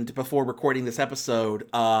mentioned before recording this episode,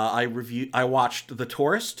 I watched The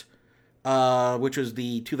Tourist, which was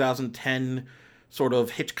the 2010 sort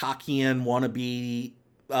of Hitchcockian wannabe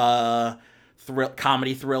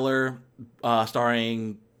comedy thriller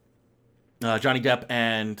starring Johnny Depp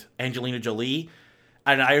and Angelina Jolie.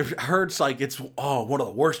 And I heard it's one of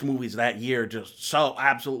the worst movies that year, just so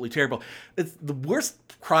absolutely terrible. It's the worst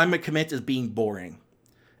crime it commits is being boring.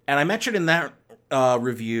 And I mentioned in that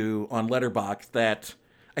review on Letterboxd that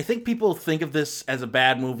I think people think of this as a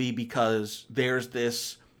bad movie because there's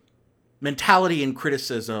this mentality in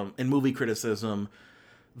movie criticism,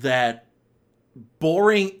 that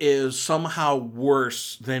boring is somehow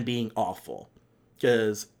worse than being awful.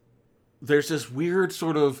 Because there's this weird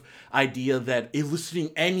sort of idea that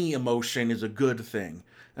eliciting any emotion is a good thing.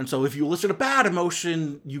 And so if you elicit a bad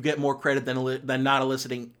emotion, you get more credit than not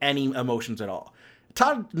eliciting any emotions at all.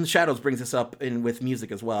 Todd in the Shadows brings this up with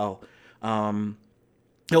music as well. He'll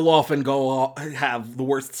often have the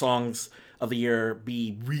worst songs of the year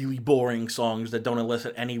be really boring songs that don't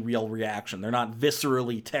elicit any real reaction. They're not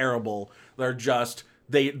viscerally terrible. They're just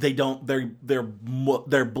they're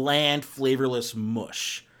bland, flavorless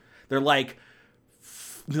mush. They're like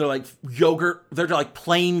yogurt. They're like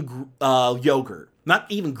plain yogurt, not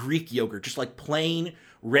even Greek yogurt, just like plain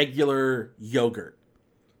regular yogurt.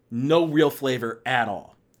 No real flavor at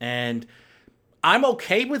all. And I'm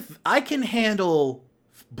okay with, I can handle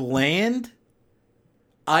bland.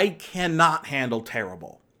 I cannot handle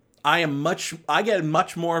terrible. I get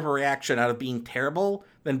much more of a reaction out of being terrible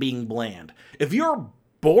than being bland. If you're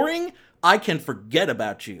boring, I can forget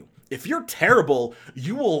about you. If you're terrible,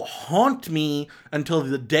 you will haunt me until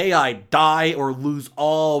the day I die or lose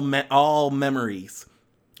all memories.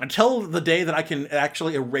 Until the day that I can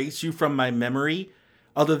actually erase you from my memory,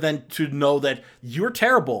 other than to know that you're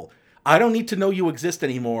terrible. I don't need to know you exist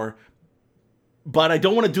anymore. But I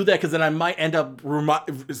don't want to do that because then I might end up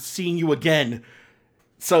seeing you again.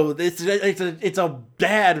 So it's a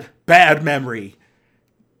bad memory.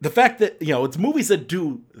 The fact that, it's movies that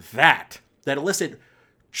do that elicit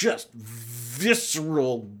just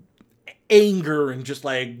visceral anger and just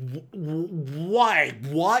like, why?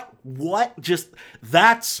 What? Just,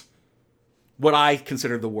 that's what I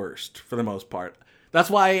consider the worst for the most part. That's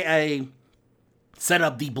why I set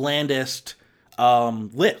up the blandest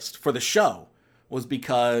list for the show, was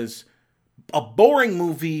because a boring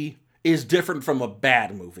movie is different from a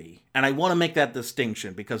bad movie. And I want to make that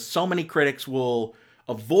distinction because so many critics will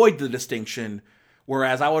avoid the distinction,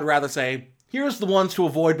 whereas I would rather say, here's the ones to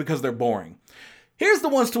avoid because they're boring. Here's the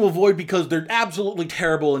ones to avoid because they're absolutely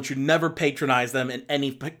terrible and should never patronize them in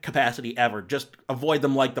any capacity ever. Just avoid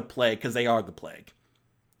them like the plague because they are the plague.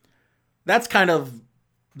 That's kind of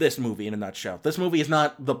this movie in a nutshell. This movie is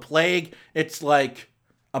not the plague. It's like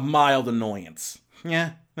a mild annoyance.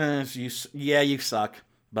 Yeah, you suck.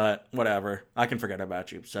 But whatever. I can forget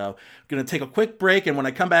about you. So I'm going to take a quick break. And when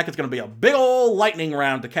I come back, it's going to be a big old lightning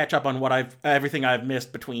round to catch up on everything I've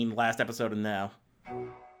missed between last episode and now.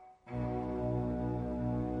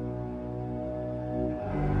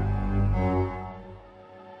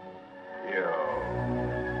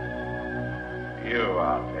 You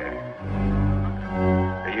out there.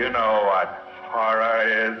 Do you know what horror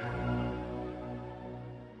is?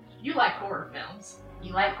 You like horror films.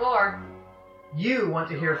 You like gore. You want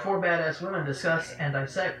to hear four badass women discuss and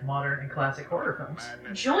dissect modern and classic horror films.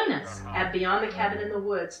 Join us at Beyond the Cabin in the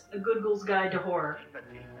Woods, a good girl's guide to horror.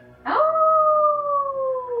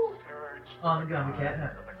 Oh! On the Gummy Cat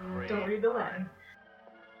Network. Don't read the Latin.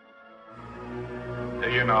 Do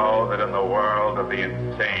you know that in the world of the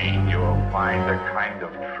insane you will find a kind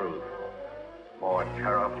of truth more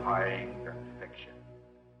terrifying than fiction.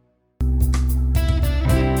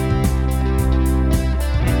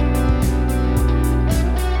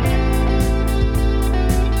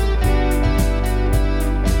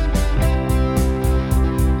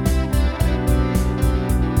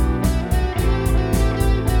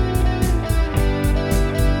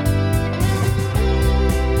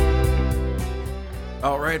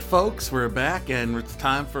 Alright folks, we're back and it's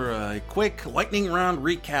time for a quick lightning round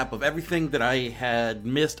recap of everything that I had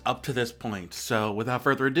missed up to this point. So without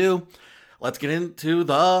further ado, let's get into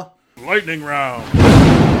the lightning round.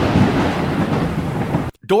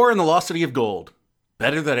 Dora and the Lost City of Gold.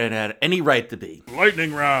 Better than it had any right to be.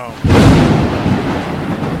 Lightning round.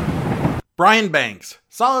 Brian Banks.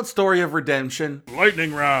 Solid story of redemption.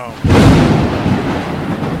 Lightning round.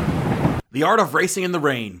 The Art of Racing in the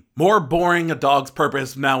Rain. More boring A Dog's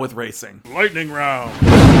Purpose now with racing. Lightning round.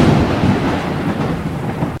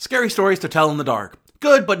 Scary Stories to Tell in the Dark.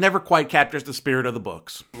 Good, but never quite captures the spirit of the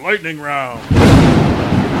books. Lightning round.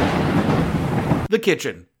 The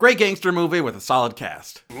Kitchen. Great gangster movie with a solid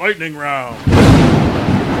cast. Lightning round.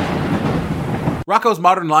 Rocko's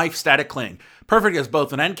Modern Life Static Cling. Perfect as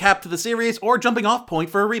both an end cap to the series or jumping off point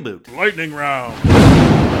for a reboot. Lightning round.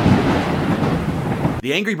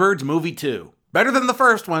 The Angry Birds Movie 2. Better than the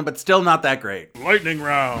first one, but still not that great. Lightning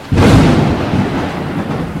round.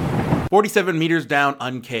 47 Meters Down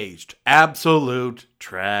Uncaged. Absolute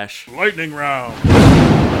trash. Lightning round.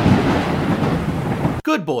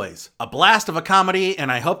 Good Boys. A blast of a comedy,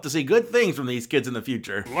 and I hope to see good things from these kids in the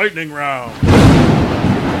future. Lightning round.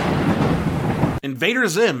 Invader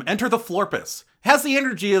Zim. Enter the Florpus. Has the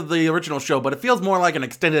energy of the original show, but it feels more like an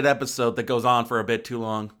extended episode that goes on for a bit too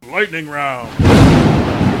long. Lightning round.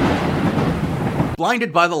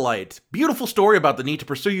 Blinded by the Light. Beautiful story about the need to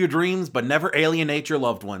pursue your dreams, but never alienate your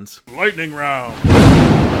loved ones. Lightning round.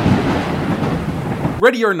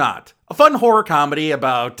 Ready or Not. A fun horror comedy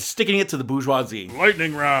about sticking it to the bourgeoisie.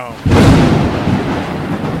 Lightning round.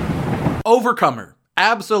 Overcomer.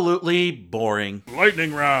 Absolutely boring.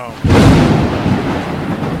 Lightning round.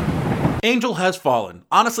 Angel Has Fallen.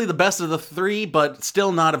 Honestly the best of the three, but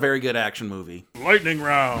still not a very good action movie. Lightning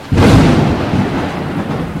round.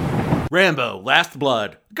 Rambo, Last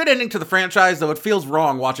Blood. Good ending to the franchise, though it feels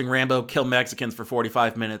wrong watching Rambo kill Mexicans for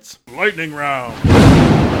 45 minutes. Lightning round.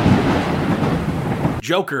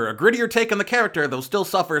 Joker, a grittier take on the character, though still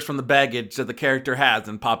suffers from the baggage that the character has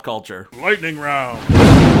in pop culture. Lightning round.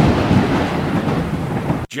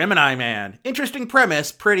 Gemini Man. Interesting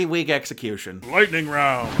premise, pretty weak execution. Lightning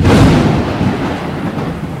round.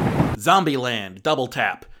 Zombieland, Double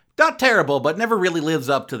Tap. Not terrible, but never really lives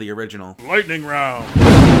up to the original. Lightning round.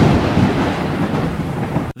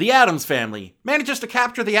 The Addams Family. Manages to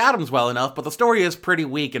capture the Addams well enough, but the story is pretty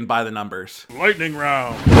weak and by the numbers. Lightning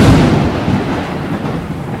round.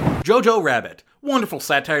 Jojo Rabbit. Wonderful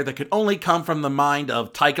satire that could only come from the mind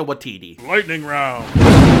of Taika Waititi. Lightning round.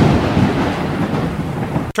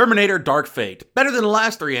 Terminator Dark Fate. Better than the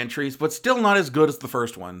last three entries, but still not as good as the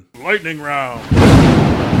first one. Lightning round.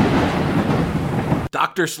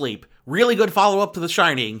 Dr. Sleep. Really good follow-up to The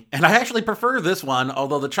Shining, and I actually prefer this one,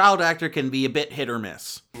 although the child actor can be a bit hit or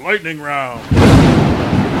miss. Lightning round.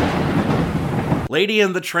 Lady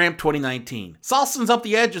and the Tramp 2019. Softens up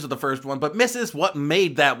the edges of the first one, but misses what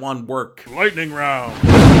made that one work. Lightning round.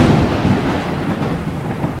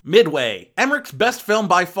 Midway. Emmerich's best film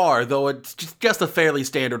by far, though it's just a fairly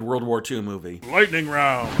standard World War II movie. Lightning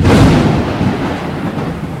round.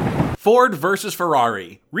 Ford vs.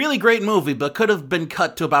 Ferrari. Really great movie, but could have been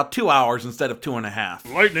cut to about 2 hours instead of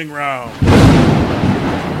 2.5. Lightning round.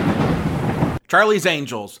 Charlie's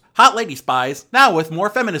Angels. Hot lady spies, now with more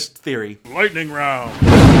feminist theory. Lightning round.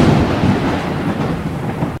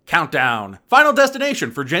 Countdown. Final destination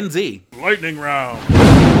for Gen Z. Lightning round.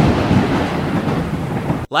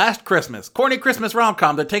 Last Christmas. Corny Christmas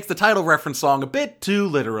rom-com that takes the title reference song a bit too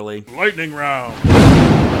literally. Lightning round.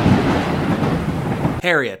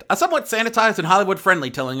 Harriet, a somewhat sanitized and Hollywood-friendly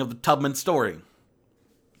telling of the Tubman story.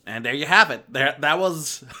 And there you have it. That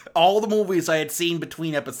was all the movies I had seen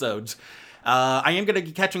between episodes. I am going to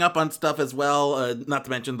be catching up on stuff as well, not to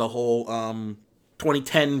mention the whole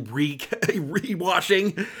 2010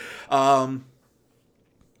 rewatching.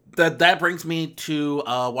 That brings me to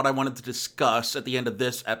what I wanted to discuss at the end of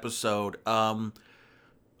this episode. I'm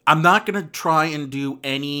not going to try and do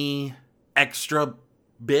any extra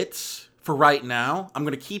bits for right now. I'm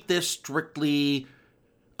going to keep this strictly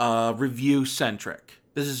review-centric.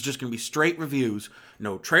 This is just going to be straight reviews.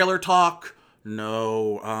 No trailer talk,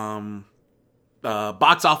 no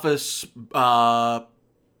box office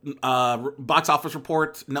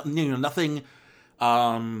reports, nothing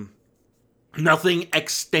Nothing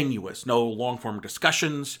extenuous, no long-form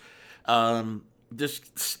discussions,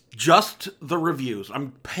 just the reviews.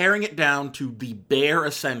 I'm paring it down to the bare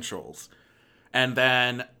essentials. And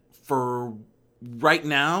then for right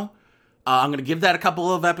now, I'm going to give that a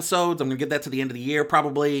couple of episodes. I'm going to give that to the end of the year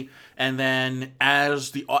probably. And then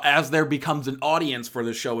as there becomes an audience for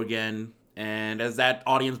the show again, and as that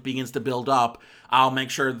audience begins to build up, I'll make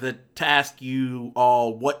sure to ask you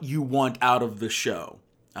all what you want out of the show.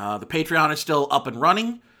 The Patreon is still up and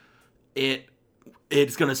running.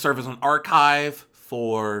 It's going to serve as an archive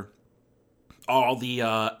for all the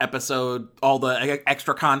all the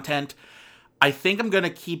extra content. I think I'm going to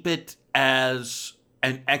keep it as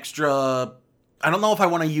an extra. I don't know if I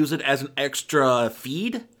want to use it as an extra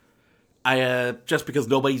feed. Just because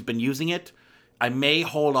nobody's been using it, I may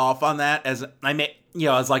hold off on that as like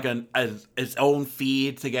as its own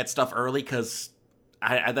feed to get stuff early, because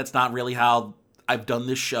that's not really how I've done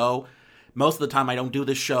this show. Most of the time I don't do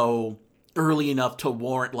this show early enough to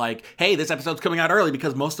warrant like, hey, this episode's coming out early,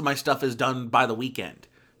 because most of my stuff is done by the weekend.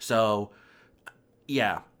 So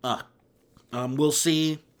yeah, we'll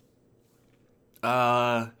see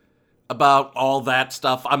about all that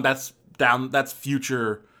stuff. That's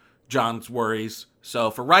future John's worries.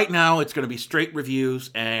 So for right now, it's going to be straight reviews.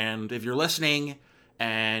 And if you're listening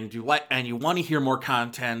and you want to hear more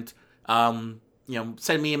content,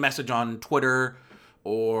 send me a message on Twitter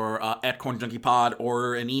or at Corn Junkie Pod,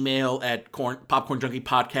 or an email at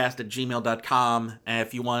popcornjunkiepodcast@gmail.com.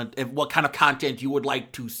 And what kind of content you would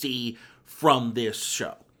like to see from this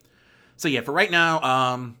show. So yeah, for right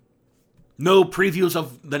now, no previews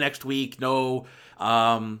of the next week, no,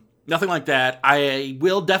 nothing like that. I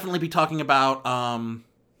will definitely be talking about,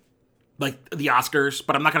 like, the Oscars,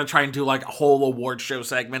 but I'm not going to try and do, like, a whole award show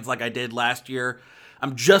segments like I did last year.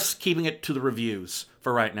 I'm just keeping it to the reviews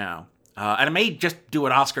for right now. And I may just do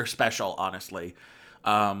an Oscar special, honestly.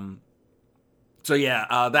 So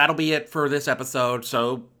yeah, that'll be it for this episode.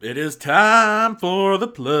 So it is time for the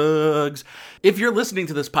plugs. If you're listening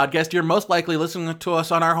to this podcast, you're most likely listening to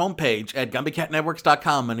us on our homepage at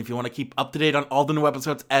GumbyCatNetworks.com. And if you want to keep up to date on all the new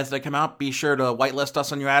episodes as they come out, be sure to whitelist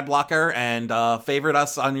us on your ad blocker and favorite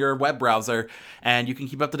us on your web browser. And you can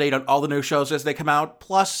keep up to date on all the new shows as they come out.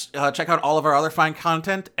 Plus, check out all of our other fine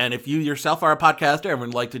content. And if you yourself are a podcaster and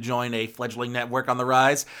would like to join a fledgling network on the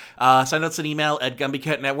rise, send us an email at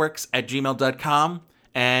GumbyCatNetworks@gmail.com.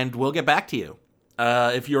 And we'll get back to you.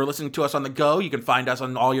 If you're listening to us on the go, you can find us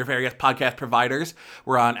on all your various podcast providers.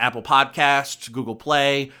 We're on Apple Podcasts, Google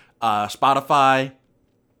Play, Spotify,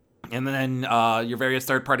 and then your various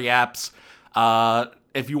third-party apps.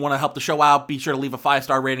 If you want to help the show out, be sure to leave a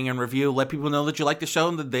 5-star rating and review. Let people know that you like the show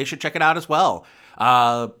and that they should check it out as well.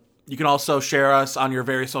 You can also share us on your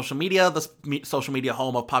various social media. The social media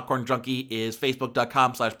home of Popcorn Junkie is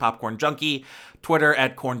facebook.com/popcornjunkie, Twitter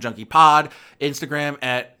at cornjunkiepod, Instagram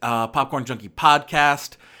at Popcorn Junkie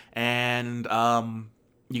Podcast, and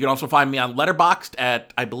you can also find me on Letterboxd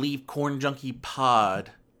at, I believe, Corn Junkie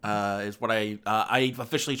Pod is what I've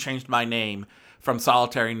officially changed my name from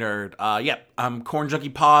Solitary Nerd. I'm Corn Junkie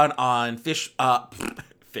Pod on Fish.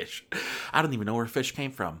 Fish. I don't even know where Fish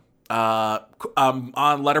came from.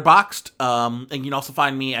 On Letterboxd, and you can also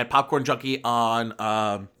find me at Popcorn Junkie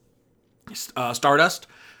on Stardust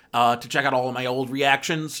to check out all of my old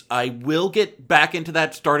reactions. I will get back into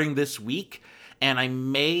that starting this week, and I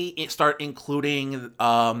may start including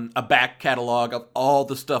a back catalog of all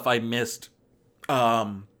the stuff I missed,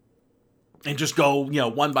 and just go,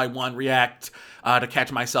 one by one react to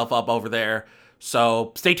catch myself up over there.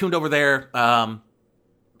 So stay tuned over there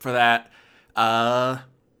for that.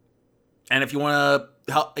 And if you want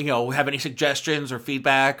to help, have any suggestions or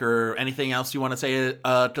feedback or anything else you want to say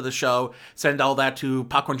to the show, send all that to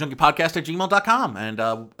popcornjunkiepodcast@gmail.com, and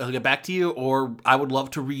I'll get back to you. Or I would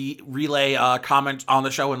love to relay comments on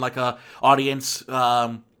the show in like a audience,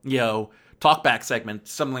 talkback segment,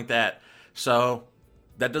 something like that. So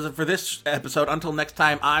that does it for this episode. Until next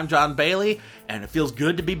time, I'm John Bailey, and it feels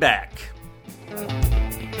good to be back.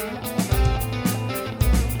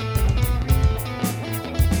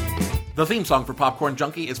 The theme song for Popcorn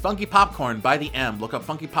Junkie is Funky Popcorn by The M. Look up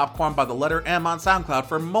Funky Popcorn by the letter M on SoundCloud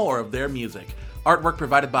for more of their music. Artwork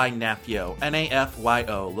provided by Nafyo,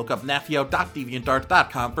 Nafyo. Look up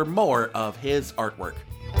nafyo.deviantart.com for more of his artwork.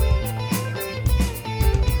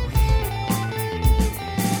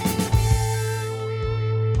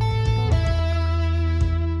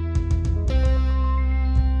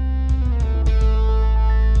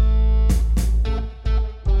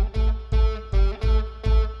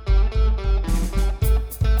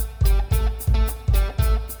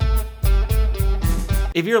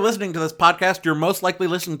 If you're listening to this podcast, you're most likely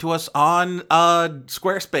listening to us on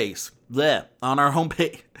Squarespace. On our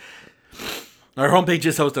homepage. Our homepage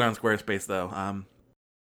is hosted on Squarespace, though.